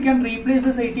 then you can replace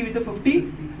this 80 with the 50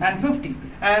 and 50,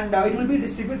 and it will be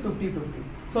distributed 50-50.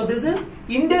 So this is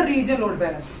inter-region load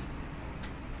balancer.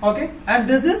 Okay, and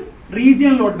this is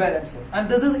regional load balancer, and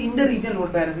this is inter-region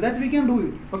load balancer. That's we can do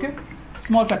it. Okay,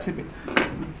 small flexibility.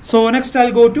 So next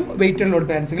I'll go to weighted load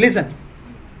balancing. Listen,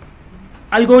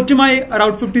 I'll go to my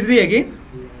Route 53 again.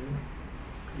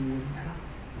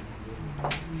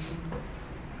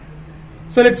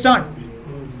 So let's start.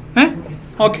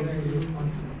 Okay.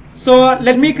 So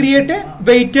let me create a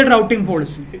weighted routing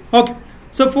policy. Okay.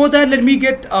 So for that, let me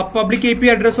get a public IP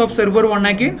address of server 1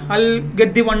 again. I'll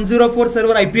get the 104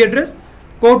 server IP address.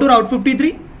 Go to Route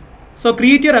 53. So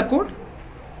create your record.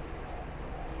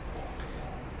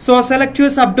 So select your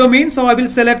subdomain. So I will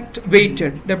select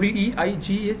weighted.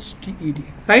 W-E-I-G-H-T-E-D.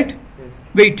 Right? Yes.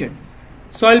 Weighted.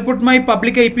 So I'll put my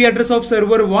public IP address of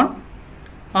server 1.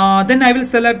 Then I will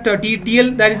select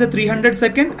TTL, that is a 300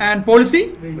 second, and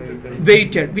policy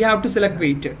weighted. We have to select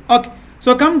weighted. Okay.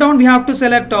 So come down, we have to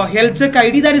select health check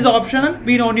ID, that is optional.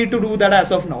 We don't need to do that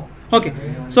as of now. Okay.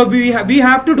 So we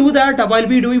have to do that while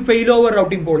we doing failover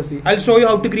routing policy. I'll show you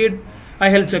how to create a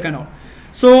health check and all.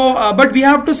 So but we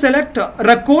have to select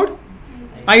record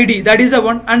ID, that is a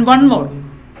one, and one more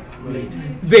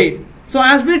weight. So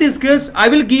as we discussed, I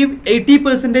will give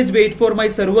 80% weight for my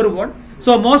server 1.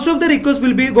 So most of the requests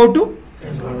will be go to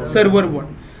server 1.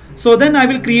 So then I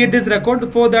will create this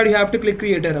record. For that you have to click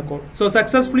create a record. So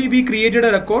successfully we created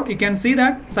a record. You can see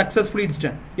that successfully it's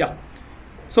done. Yeah.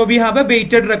 So we have a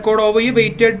weighted record over here,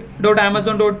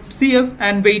 weighted.amazon.cf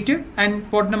and weighted, and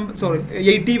port number, sorry,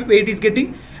 80 weight is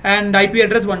getting, and IP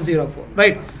address 104.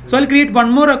 Right. So I'll create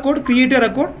one more record, create a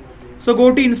record. So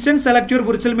go to instance, select your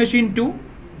virtual machine 2.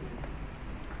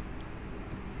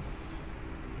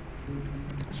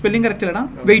 Spelling correct,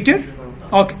 weighted.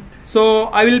 Okay. So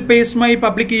I will paste my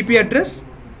public IP address.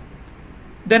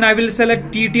 Then I will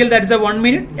select TTL, that is a 1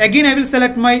 minute. Again I will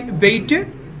select my weighted.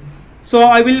 So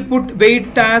I will put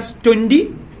weight as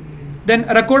 20. Then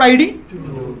record ID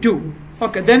 2.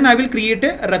 Okay. Then I will create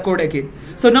a record again.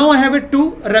 So now I have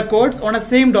 2 records on a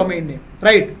same domain name.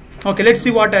 Right. Okay. Let's see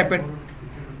what happened.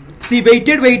 See,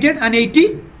 weighted and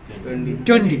 80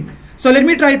 20. So let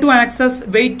me try to access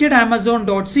weighted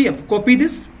amazon.cf. Copy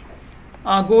this.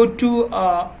 Go to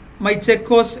my check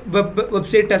course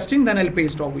website testing. Then I'll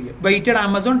paste over here. Weighted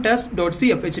amazon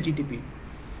test.cf HTTP.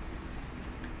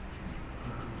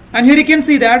 And here you can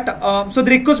see that. So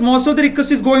the request, most of the request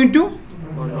is going to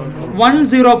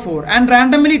 104, and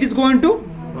randomly it is going to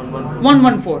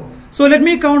 114. So let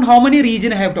me count how many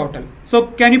region I have total. So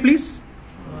can you please?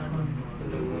 1,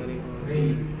 2,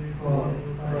 3, 4,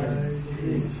 5,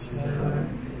 6,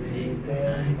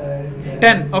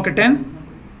 10. Okay, 10.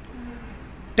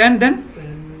 10 then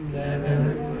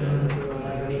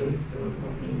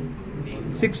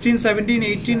 16, 17,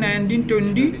 18, 19,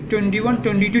 20, 21,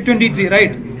 22, 23,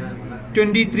 right?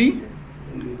 23,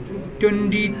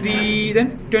 23,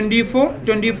 then 24,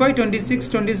 25, 26,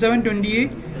 27,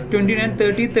 28, 29,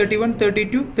 30, 31,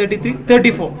 32, 33,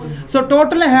 34. So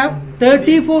total I have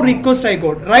 34 requests I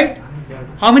got, right?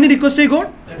 How many requests I got?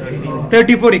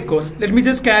 34 requests. Let me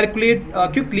just calculate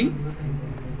quickly.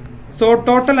 So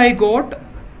total I got,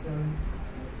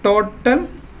 total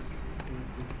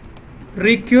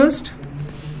request,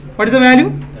 what is the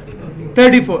value?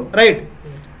 34, right?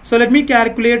 So let me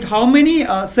calculate how many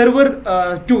server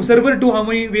 2 how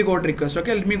many we got requests.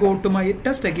 Okay, let me go to my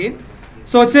test again.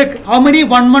 So check how many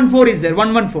 114 is there.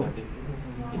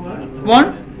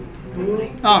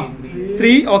 114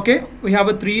 3. Okay, we have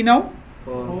a 3 now.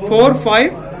 4,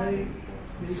 5,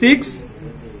 6,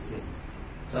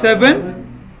 7,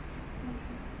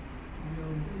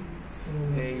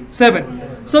 7.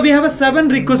 So we have a 7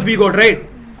 requests we got, right?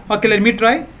 Okay, let me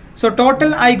try. So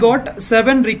total I got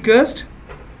 7 requests.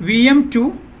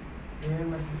 VM2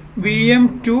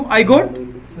 I got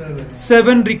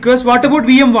 7 requests. What about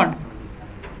VM1?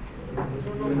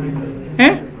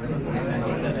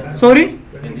 Sorry?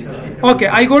 Okay,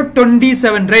 I got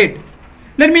 27, right?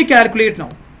 Let me calculate now.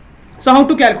 So how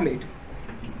to calculate?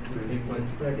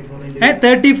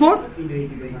 34?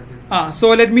 So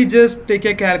let me just take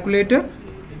a calculator.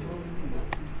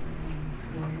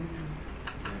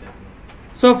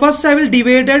 So first I will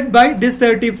divide it by this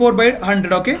 34 by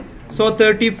 100, okay? So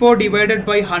 34 divided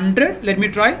by 100, let me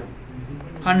try.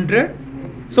 100.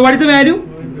 So what is the value?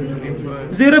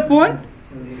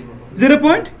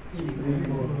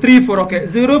 0.34, okay.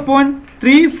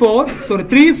 0.34, sorry,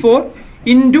 34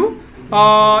 into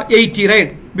 80,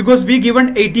 right? Because we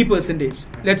given 80%.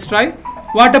 Let's try.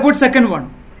 What about second one?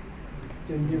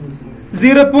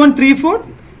 0.34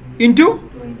 into,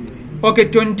 okay,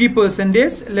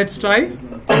 20%. Let's try.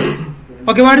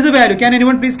 Okay, what is the value? Can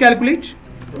anyone please calculate?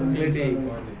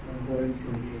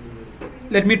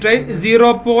 Let me try.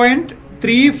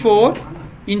 0.34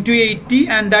 into 80,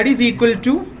 and that is equal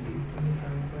to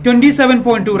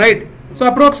 27.2, right? So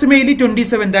approximately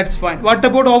 27, that's fine. What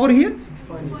about over here?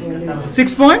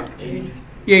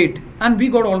 6.8, and we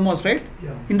got almost, right?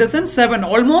 In the sense 7,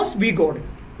 almost we got it.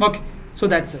 Okay, so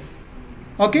that's it.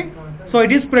 Okay, so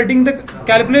it is spreading the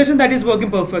calculation, that is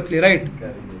working perfectly, right?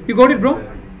 You got it, bro?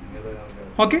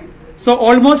 Okay, so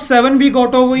almost 7 we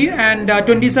got over here, and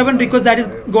 27 request that is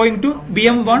going to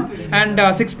BM1, and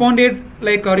 6.8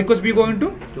 like request be going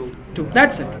to 2.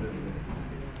 That's it.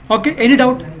 Okay, any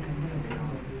doubt?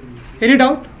 Any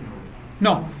doubt?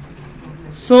 No.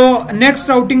 So next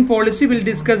routing policy we'll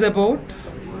discuss about.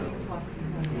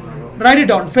 Write it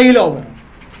down. Failover.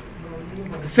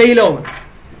 Failover.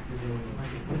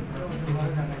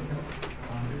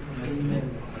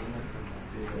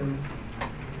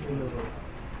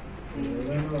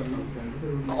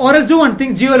 Or else do one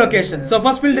thing, geolocation. So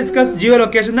first we'll discuss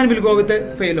geolocation, then we'll go with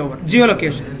the failover.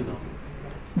 Geolocation.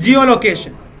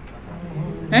 Geolocation.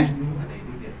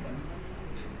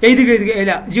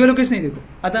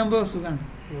 Geolocation.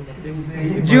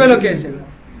 Geolocation.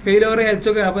 Failover helps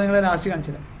you.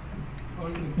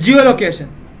 Geolocation.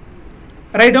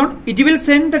 Write down. It will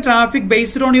send the traffic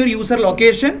based on your user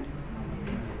location.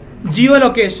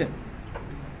 Geolocation.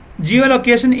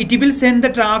 Geolocation, it will send the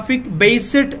traffic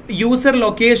based user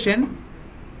location,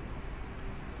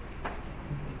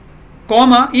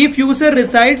 comma, if user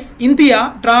resides in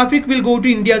India, traffic will go to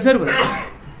India server.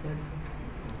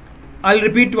 I'll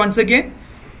repeat once again.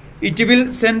 It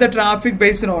will send the traffic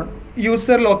based on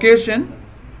user location.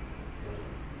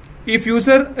 If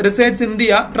user resides in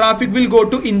India, traffic will go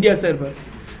to India server.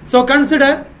 So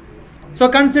consider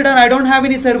I don't have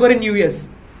any server in US.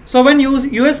 So when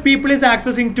US people is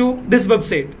accessing to this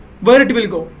website, where it will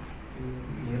go?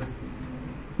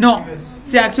 No.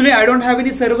 See, actually I don't have any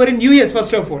server in US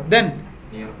first of all. Then?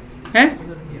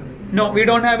 No, we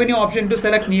don't have any option to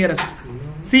select nearest.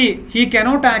 See, he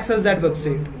cannot access that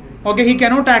website. Okay, he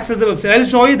cannot access the website. I'll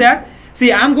show you that.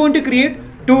 See, I'm going to create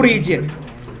 2 regions.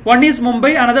 One is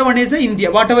Mumbai, another one is India,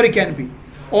 whatever it can be.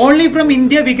 Only from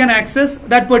India we can access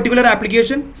that particular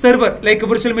application server, like a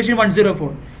virtual machine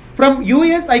 104. From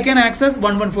US, I can access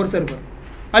 114 server.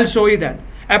 I'll show you that.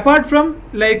 Apart from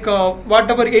like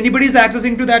whatever anybody is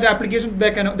accessing to that application,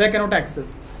 they cannot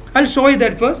access. I'll show you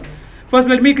that first. First,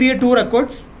 let me create 2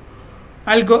 records.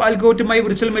 I'll go to my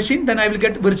virtual machine. Then I will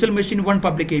get virtual machine 1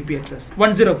 public IP address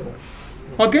 104.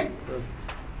 Okay.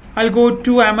 I'll go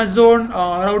to Amazon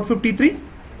Route 53.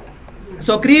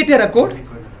 So create a record.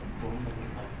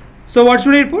 So what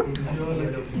should I put?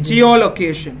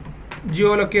 geolocation.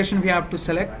 Geolocation we have to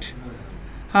select.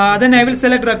 Then I will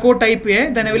select record type A.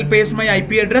 Then I will paste my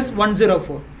IP address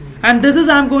 104. And this is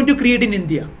I am going to create in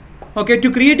India. Okay,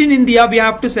 to create in India we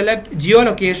have to select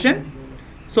geolocation.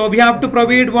 So we have to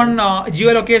provide one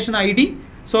geolocation ID.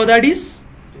 So that is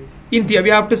India. We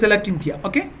have to select India.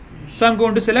 Okay. So I'm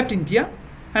going to select India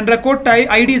and record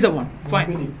ID is a 1.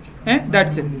 Fine.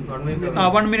 That's it.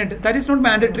 1 minute. That is not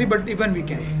mandatory, but even we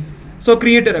can. So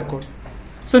create a record.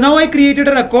 So now I created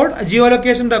a record, a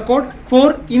geolocation record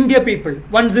for India people,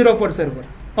 104 server.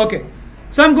 Okay.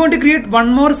 So I'm going to create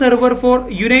one more server for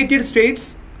United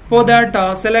States. For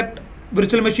that, select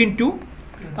virtual machine 2.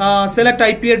 Select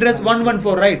IP address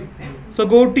 114, right? So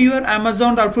go to your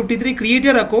Amazon Route53, create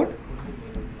a record.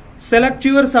 Select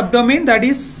your subdomain, that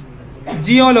is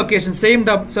geolocation, same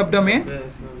subdomain.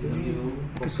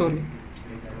 Okay, sorry.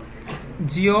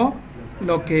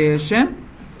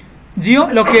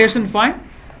 Geolocation, fine.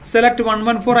 Select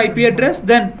 114 IP address,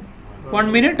 then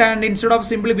 1 minute, and instead of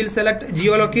simply we'll select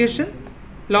geolocation.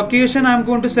 Location I am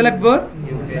going to select where?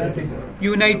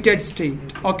 United States.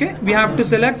 Okay, we have to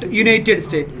select United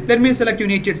States. Let me select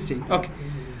United States. Okay.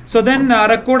 So then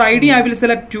record ID I will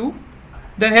select 2.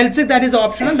 Then health check, that is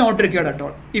optional, not required at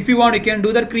all. If you want, you can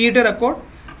do that. Create a record.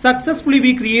 Successfully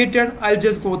we created. I'll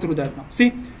just go through that now.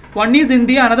 See, one is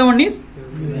India, another one is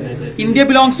India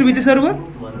belongs to which server?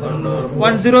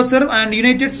 10 server, and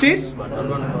United States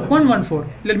 114.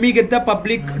 Let me get the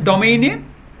public domain name.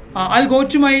 I'll go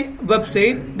to my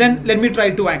website. Then let me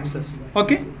try to access.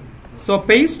 Okay. So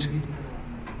paste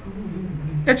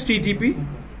HTTP.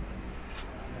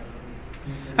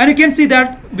 And you can see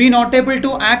that we not able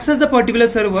to access the particular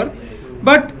server,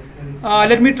 but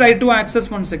let me try to access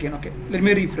once again. Okay, let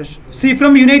me refresh. See,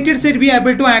 from United States we are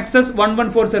able to access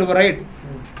 114 server, right?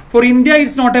 For India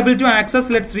it's not able to access.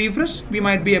 Let's refresh. We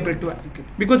might be able to access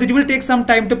because it will take some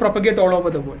time to propagate all over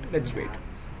the world. Let's wait.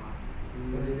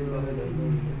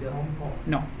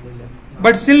 No,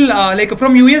 but still like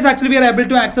from US actually we are able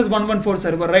to access 114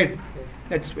 server, right?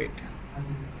 Let's wait.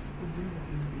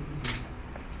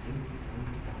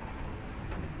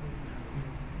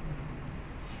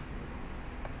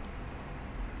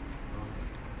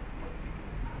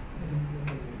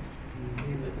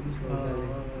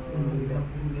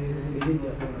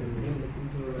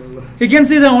 You can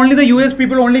see that only the US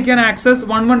people only can access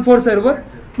 114 server,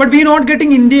 but we are not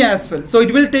getting India as well. So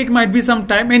it will take might be some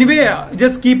time. Anyway,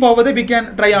 just keep over there. We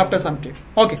can try after some time.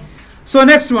 Okay. So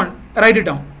next one, write it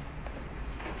down.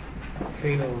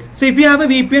 So if you have a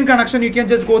VPN connection, you can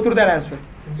just go through that as well.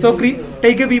 So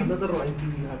take a VPN.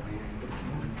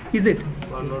 Is it?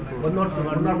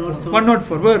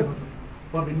 104. Where?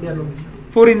 For India location.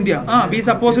 For India. We are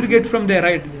supposed to get from there,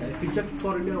 right? If you check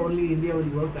for India, only India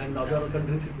will work and other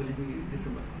countries it will be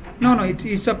disabled. No, it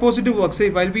is supposed to work.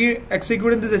 See, while we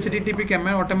executing this HTTP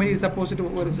command, automatically is supposed to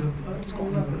work.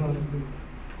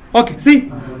 Okay,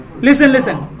 see,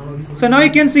 listen. So now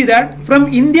you can see that from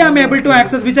India I am able to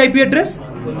access which IP address?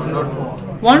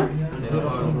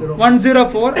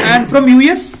 104, and from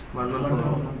US?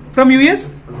 From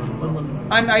US?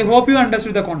 And I hope you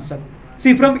understood the concept.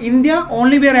 See, from India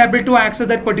only we are able to access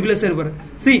that particular server.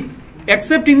 See,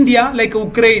 except India, like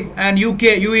Ukraine and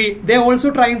UK, UAE, they are also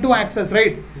trying to access,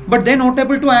 right? But they are not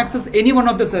able to access any one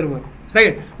of the server,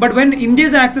 right? But when India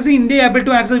is accessing, India is able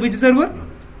to access which server?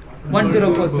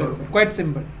 104 server. Quite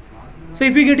simple. So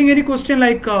if you are getting any question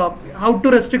like how to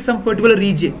restrict some particular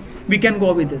region, we can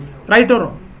go with this. Right or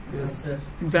wrong? Yes, sir.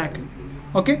 Exactly.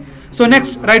 Okay. So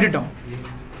next, write it down.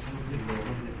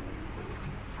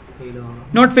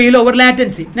 Not failover,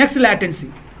 latency. Next,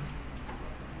 latency.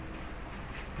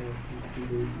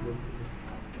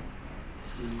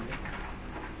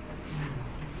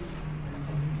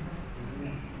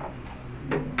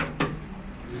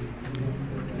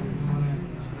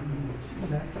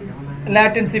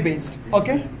 Latency based.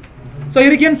 Okay. So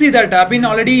you can see that I've been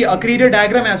already created a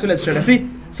diagram as well as yesterday. See.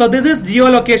 So this is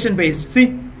geolocation based.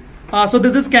 See. So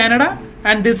this is Canada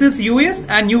and this is US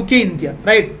and UK India.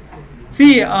 Right.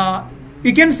 See.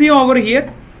 You can see over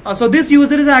here. So this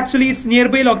user is actually its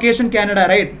nearby location Canada,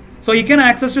 right? So he can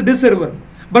access to this server.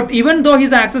 But even though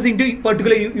he's accessing to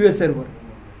particular US server,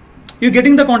 you're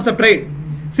getting the concept, right?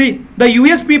 See, the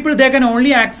US people, they can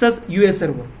only access US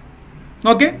server.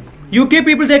 Okay? UK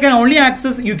people, they can only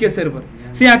access UK server.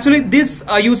 See, actually this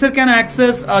user can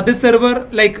access this server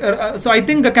like, so I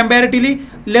think comparatively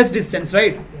less distance,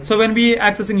 right? So when we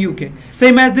accessing UK,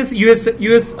 same as this US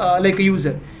like a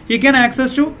user, he can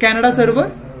access to Canada server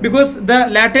because the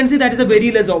latency that is a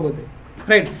very less over there,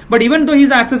 right? But even though he is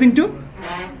accessing to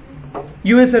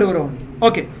US server only,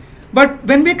 okay. But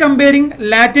when we comparing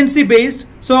latency based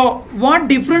So what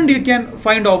different you can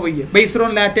find over here based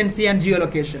on latency and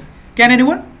geolocation? Can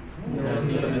anyone?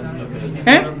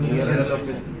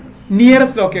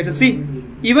 Nearest location. See,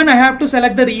 even I have to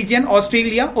select the region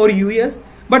Australia or US,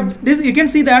 but this you can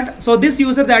see that. So this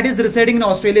user that is residing in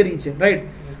Australia region, right?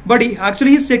 But he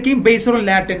actually is checking based on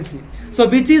latency. So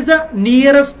which is the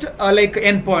nearest like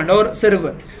endpoint or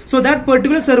server? So that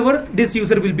particular server this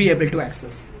user will be able to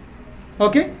access.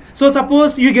 Okay. So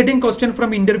suppose you're getting question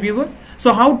from interviewer.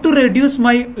 So how to reduce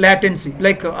my latency?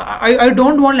 Like I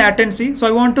don't want latency, so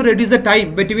I want to reduce the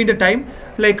time between the time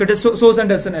like the source and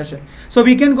destination. So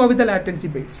we can go with the latency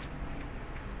based.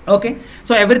 Okay.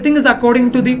 So everything is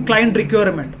according to the client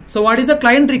requirement. So what is the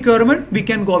client requirement? We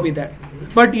can go with that.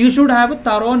 But you should have a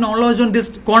thorough knowledge on this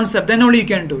concept. Then only you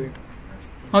can do it.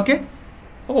 Okay.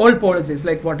 All policies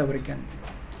like whatever you can.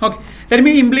 Okay. Let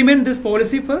me implement this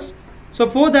policy first. So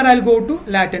for that I'll go to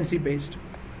latency based.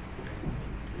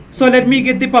 So let me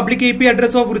get the public IP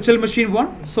address of virtual machine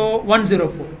 1. So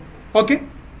 104. Okay.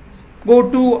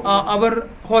 Go to our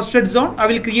hosted zone. I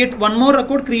will create one more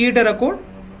record. Create a record.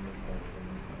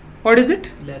 What is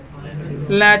it?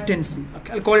 Latency.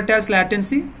 Okay. I'll call it as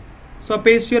latency. So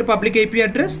paste your public IP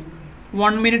address.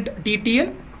 1 minute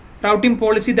TTL. Routing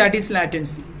policy, that is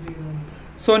latency.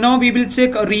 So now we will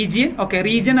check a region. Okay.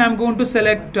 Region I'm going to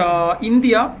select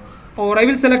India. Or I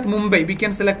will select Mumbai. We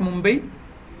can select Mumbai.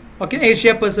 Okay,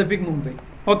 Asia Pacific Mumbai.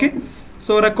 Okay.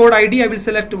 So record ID I will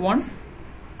select 1.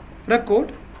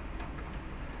 Record.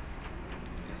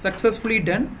 Successfully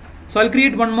done. So I'll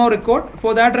create one more record.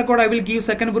 For that record I will give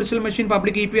second virtual machine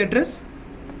public IP address.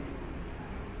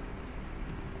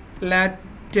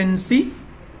 Latency.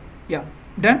 Yeah.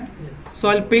 Done. Yes. So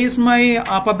I'll paste my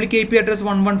public IP address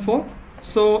 114.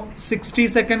 So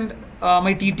 60-second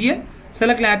my TTL.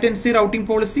 Select latency routing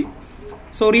policy.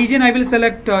 So region I will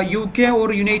select UK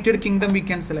or United Kingdom we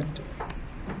can select.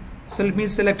 So let me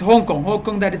select Hong Kong. Hong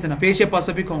Kong, that is enough. Asia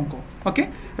Pacific Hong Kong. Okay.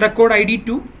 Record ID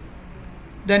 2.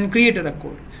 Then create a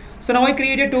record. So now I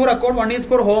created 2 records. One is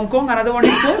for Hong Kong. Another one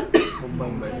is for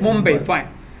Mumbai. Fine.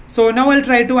 So now I'll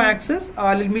try to access.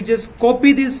 Let me just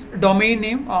copy this domain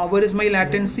name. Where is my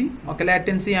latency? Okay.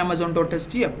 Latency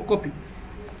amazon.htf. Copy.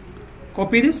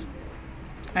 Copy this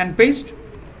and paste.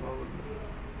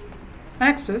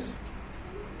 Access.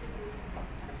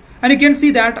 And you can see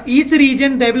that each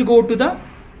region they will go to the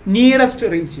nearest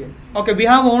region. Okay, we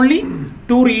have only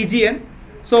 2 regions.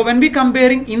 So when we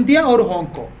comparing India or Hong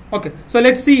Kong. Okay, so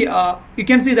let's see. You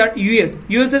can see that US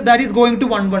that is going to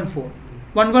 114.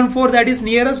 114 that is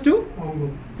nearest to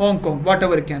Hong Kong,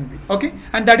 whatever it can be. Okay,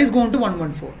 and that is going to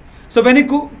 114. So when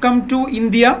you come to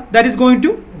India, that is going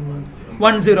to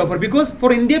 104 because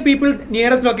for India people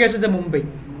nearest location is Mumbai.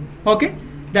 Okay,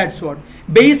 that's what.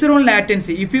 Based on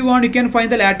latency, if you want, you can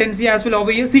find the latency as well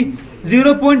over here. See,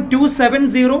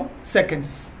 0.270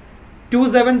 seconds,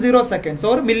 270 seconds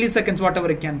or milliseconds, whatever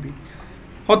it can be.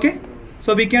 Okay,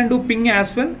 so we can do ping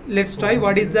as well. Let's try.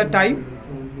 What is the time?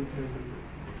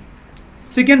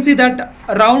 So you can see that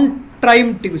round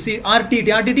time trip. See,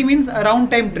 RTT means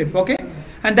round time trip. Okay,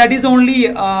 and that is only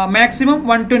maximum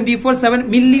 124.7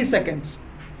 milliseconds.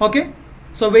 Okay,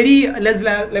 so very less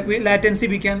latency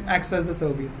we can access the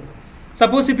services.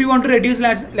 Suppose if you want to reduce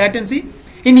latency,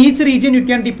 in each region you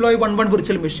can deploy one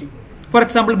virtual machine. For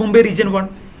example, Mumbai region 1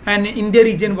 and India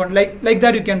region 1, like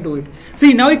that you can do it.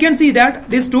 See, now you can see that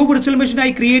these 2 virtual machine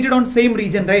I created on same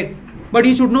region, right? But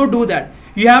you should not do that.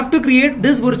 You have to create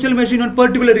this virtual machine on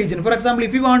particular region. For example,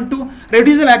 if you want to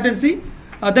reduce the latency,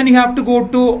 then you have to go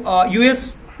to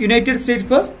US, United States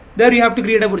first. There you have to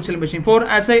create a virtual machine for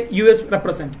as a US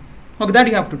represent. Okay, that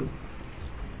you have to do.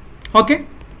 Okay,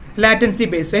 latency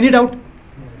based. Any doubt?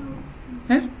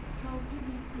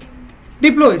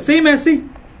 Deploy same as see,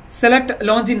 select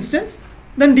launch instance,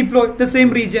 then deploy the same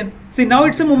region. See, now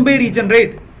it's a Mumbai region,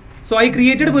 right? So I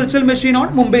created a virtual machine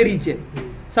on Mumbai region.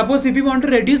 Suppose if you want to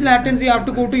reduce latency, you have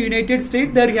to go to United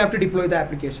States. There you have to deploy the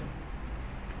application.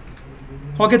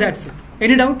 Okay, that's it.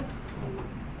 Any doubt?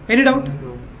 Any doubt?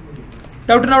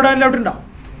 Doubt now.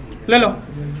 Lelo.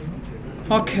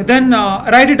 Okay, then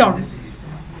write it down.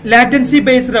 Latency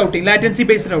based routing. Latency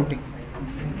based routing.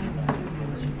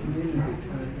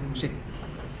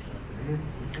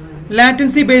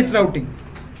 Latency based routing.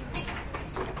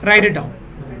 Write it down.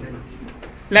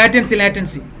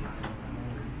 Latency.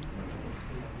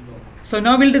 So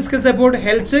now we'll discuss about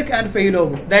health check and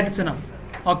failover. That's enough.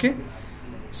 Okay.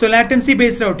 So latency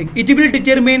based routing. It will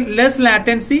determine less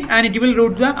latency and it will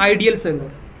route the ideal server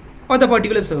or the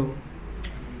particular server.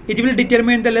 It will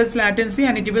determine the less latency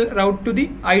and it will route to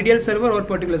the ideal server or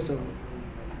particular server.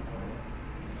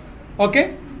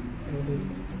 Okay.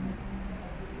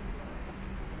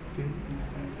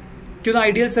 To the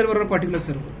ideal server or particular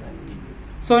server.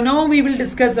 So now we will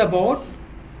discuss about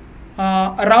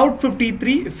Route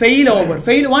 53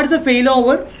 failover. What is a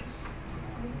failover?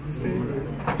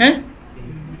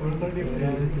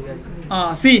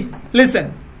 See,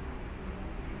 listen.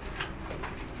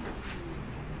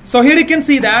 So here you can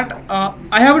see that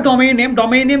I have a domain name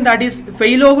that is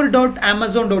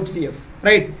failover.amazon.cf,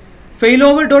 right?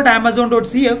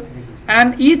 Failover.amazon.cf,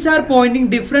 and each are pointing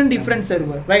different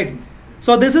server, right?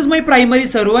 So this is my primary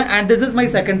server and this is my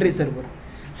secondary server.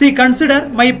 See, consider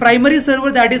my primary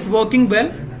server that is working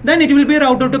well, then it will be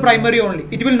routed to primary only.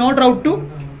 It will not route to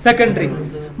secondary.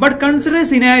 But consider a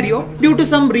scenario due to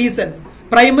some reasons,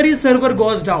 primary server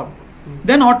goes down,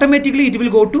 then automatically it will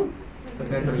go to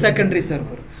secondary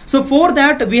server. So for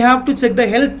that we have to check the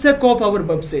health check of our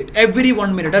website every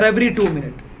 1 minute or every 2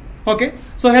 minutes. Okay,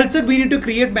 so health check we need to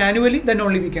create manually, then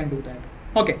only we can do that.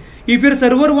 Okay, if your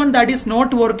server 1 that is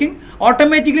not working,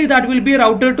 automatically that will be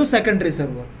routed to secondary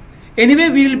server. Anyway,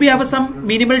 we will be have some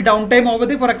minimal downtime over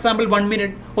there, for example 1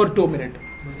 minute or 2 minutes.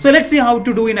 So let's see how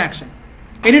to do in action.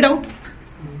 Any doubt?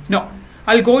 No.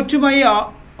 I'll go to my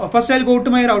first I'll go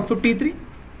to my Route 53.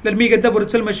 Let me get the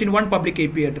virtual machine 1 public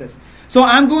IP address. So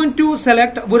I'm going to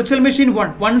select virtual machine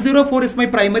 1. 104 is my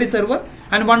primary server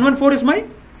and 114 is my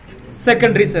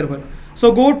secondary server.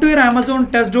 So go to your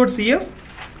Amazon test.cf.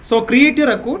 So create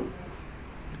your account.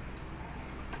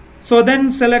 So then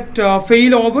select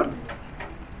failover.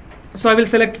 So I will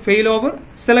select failover.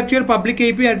 Select your public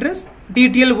IP address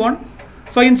DTL1.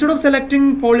 So instead of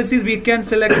selecting policies, we can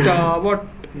select what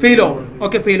failover.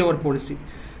 Okay, failover policy.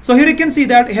 So here you can see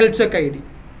that health check ID.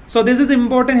 So this is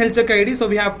important health check ID. So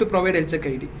we have to provide health check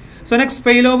ID. So next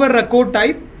failover record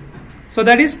type. So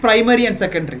that is primary and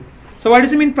secondary. So what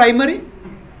does it mean primary?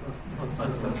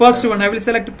 First one I will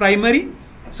select primary.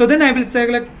 So then I will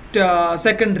select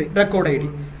secondary record ID.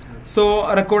 So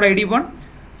record ID 1.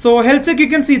 So health check, you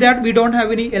can see that we don't have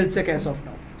any health check as of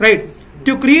now, right?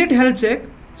 To create health check,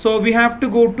 so we have to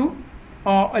go to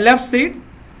left side.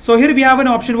 So here we have an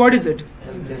option. What is it?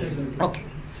 Okay,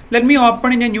 let me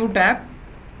open in a new tab.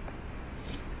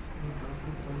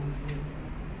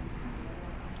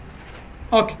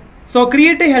 Okay, so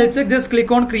create a health check. Just click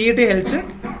on create a health check.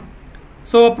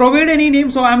 So provide any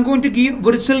name. So I'm going to give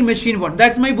virtual machine 1.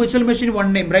 That's my virtual machine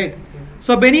 1 name, right?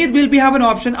 So beneath will be have an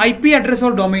option IP address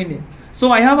or domain name. So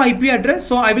I have IP address,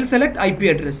 so I will select IP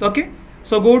address. Okay,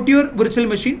 so go to your virtual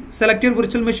machine, select your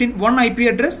virtual machine 1 IP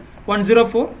address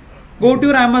 104. Go to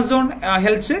your Amazon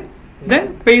health check,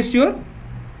 then paste your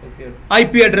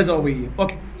IP address over here.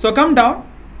 Okay, so come down.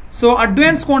 So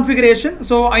advanced configuration.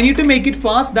 So I need to make it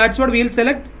fast. That's what we will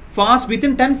select fast.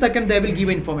 Within 10 seconds they will give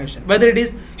information whether it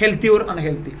is healthy or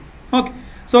unhealthy. Okay,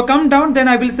 so come down. Then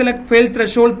I will select fail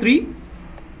threshold 3.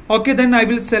 Okay, then I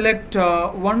will select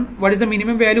 1. What is the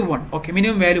minimum value? 1. Okay,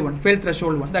 minimum value 1. Fail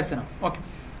threshold 1. That's enough. Okay,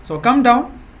 so come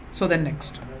down. So then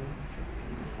next.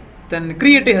 Then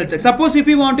create a health check. Suppose if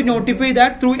you want to notify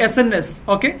that through SNS,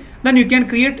 okay, then you can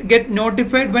get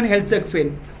notified when health check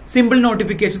fail. Simple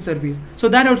notification service. So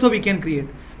that also we can create.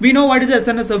 We know what is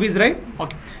the SNS service, right?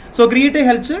 Okay. So create a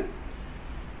health check.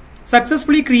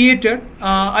 Successfully created.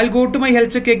 I'll go to my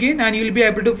health check again and you will be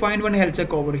able to find one health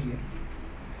check over here.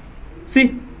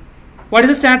 See. What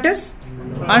is the status?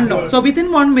 Unknown. So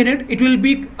within 1 minute, it will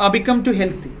be become to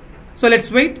healthy. So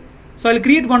let's wait. So I'll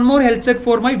create one more health check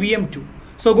for my VM2.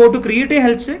 So go to create a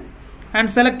health check and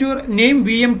select your name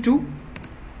VM2.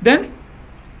 Then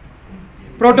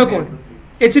protocol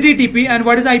HTTP and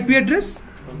what is IP address?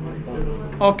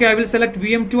 Okay, I will select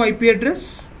VM2 IP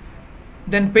address.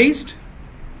 Then paste.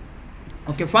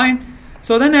 Okay, fine.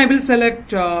 So then I will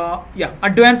select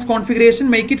advanced configuration.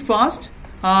 Make it fast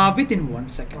within 1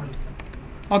 second.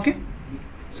 Okay,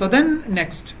 so then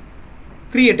next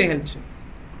create a health check.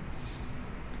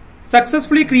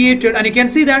 Successfully created, and you can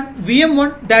see that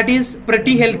VM1 that is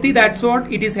pretty healthy. That's what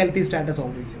it is, healthy status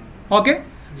already. Okay,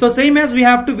 so same as we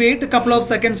have to wait a couple of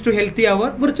seconds to healthy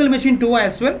our virtual machine 2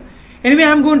 as well. Anyway,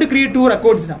 I'm going to create 2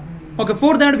 records now. Okay,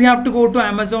 for that we have to go to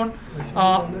Amazon.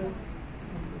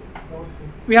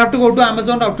 We have to go to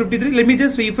Amazon Route 53. Let me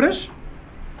just refresh.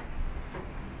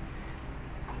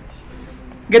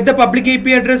 Get the public IP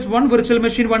address 1, virtual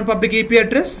machine 1 public IP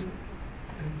address.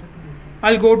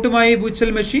 I'll go to my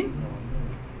virtual machine,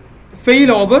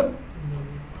 failover,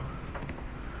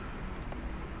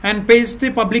 and paste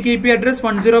the public IP address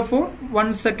 104.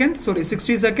 1 second, sorry,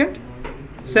 60 seconds.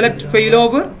 Select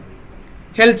failover,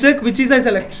 health check, which is I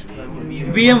select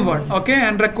VM1. Okay,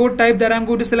 and record type that I'm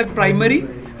going to select primary,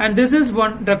 and this is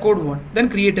record 1. Then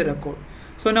create a record.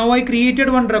 So now I created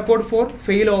one record for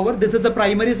failover. This is the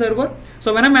primary server.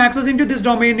 So when I'm accessing to this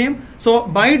domain name, so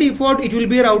by default it will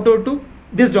be routed to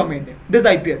this domain name, this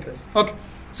IP address. Okay.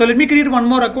 So let me create one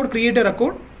more record. Create a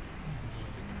record.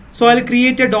 So I'll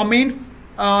create a domain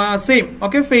same.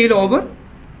 Okay, failover.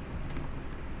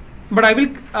 But I will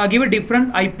give a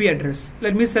different IP address.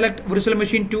 Let me select virtual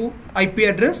machine 2 IP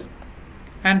address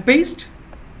and paste.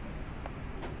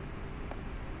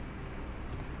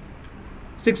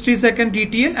 60-second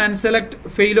TTL and select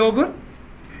failover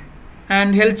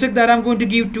and health check that I'm going to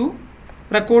give to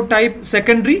record type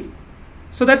secondary.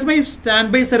 So that's my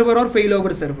standby server or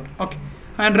failover server. Okay.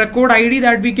 And record ID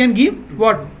that we can give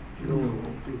what?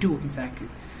 2 exactly.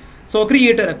 So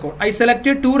create a record. I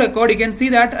selected 2 record. You can see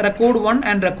that record 1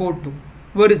 and record 2.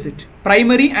 Where is it?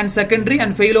 Primary and secondary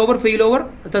and failover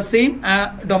the same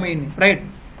domain name, right?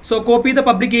 So copy the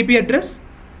public IP address.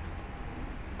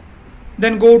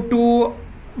 Then go to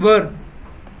where?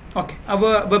 Okay,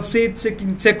 our website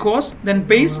check host. Then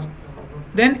paste.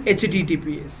 Then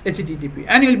HTTP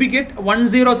and you will be get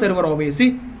 10 server over.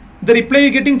 See the reply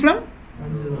you're getting from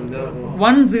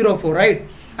 104, right?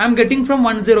 I'm getting from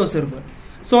 10 server.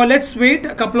 So let's wait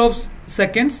a couple of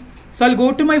seconds. So I'll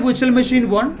go to my virtual machine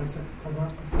 1.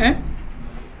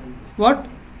 What?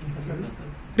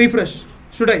 Refresh.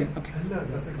 Should I? Okay.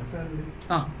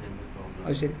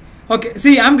 Okay.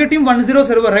 See, I'm getting 10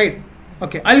 server, right?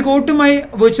 Okay. I'll go to my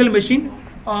virtual machine.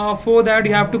 For that,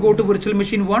 you have to go to virtual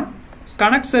machine 1.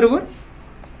 Connect server.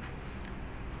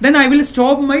 Then I will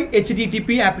stop my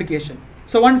HTTP application.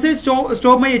 So once I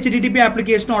stop my HTTP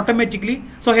application automatically,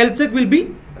 so health check will be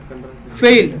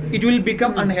failed. It will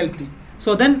become unhealthy.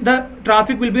 So then the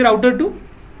traffic will be routed to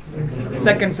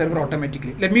second server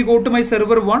automatically. Let me go to my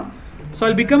server 1. So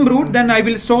I'll become root. Then I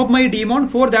will stop my daemon.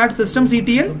 For that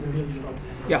systemctl.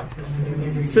 Yeah.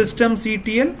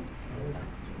 Systemctl.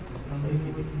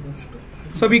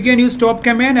 So we can use stop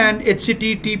command and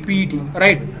httpd,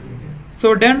 right?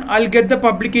 So then I'll get the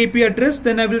public IP address.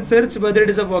 Then I will search whether it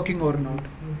is working or not.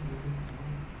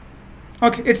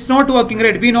 Okay, it's not working,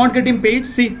 right? We're not getting page.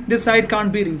 See, this site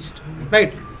can't be reached,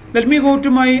 right? Let me go to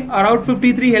my Route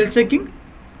 53 health checking.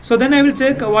 So then I will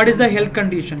check what is the health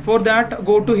condition. For that,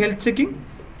 go to health checking.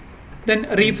 Then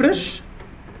refresh.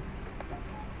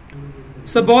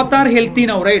 So both are healthy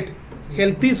now, right?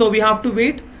 Healthy. So we have to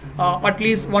wait at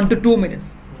least 1 to 2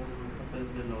 minutes.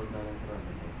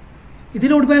 This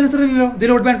load balancer the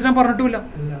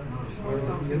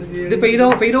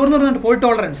failover fault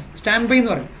tolerance. Standby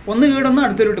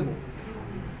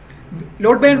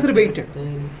load balancer waited.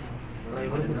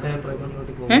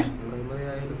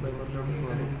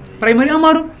 Primary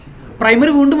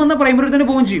primary wound on the primary than a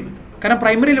bone jeep. Can a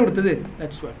primary load to it?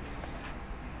 That's why.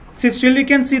 See, still you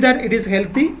can see that it is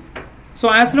healthy. So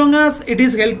as long as it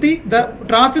is healthy, the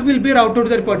traffic will be routed to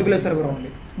that particular server only.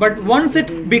 But once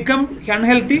it become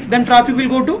unhealthy, then traffic will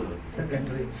go to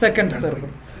second server.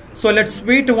 So let's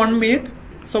wait 1 minute.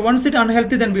 So once it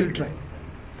unhealthy, then we'll try.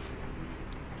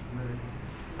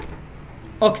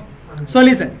 Okay. So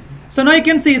listen. So now you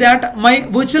can see that my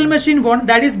virtual machine 1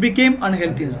 that is became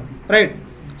unhealthy now, right?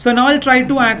 So now I'll try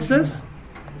to access.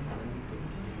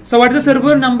 So what is the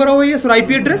server number over here? So IP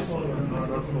address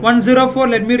 104.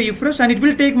 Let me refresh and it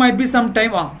will take might be some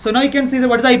time. So now you can see that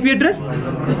what is the IP address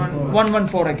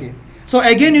 114 again. So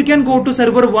again you can go to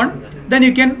server 1. Then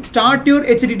you can start your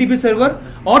HTTP server.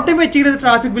 Automatically the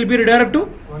traffic will be redirected to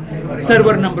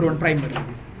server number 1 primary.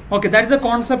 Okay, that is the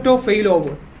concept of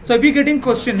failover. So if you're getting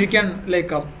question, you can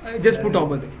like just put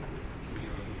over there.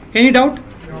 Any doubt?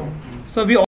 No. So we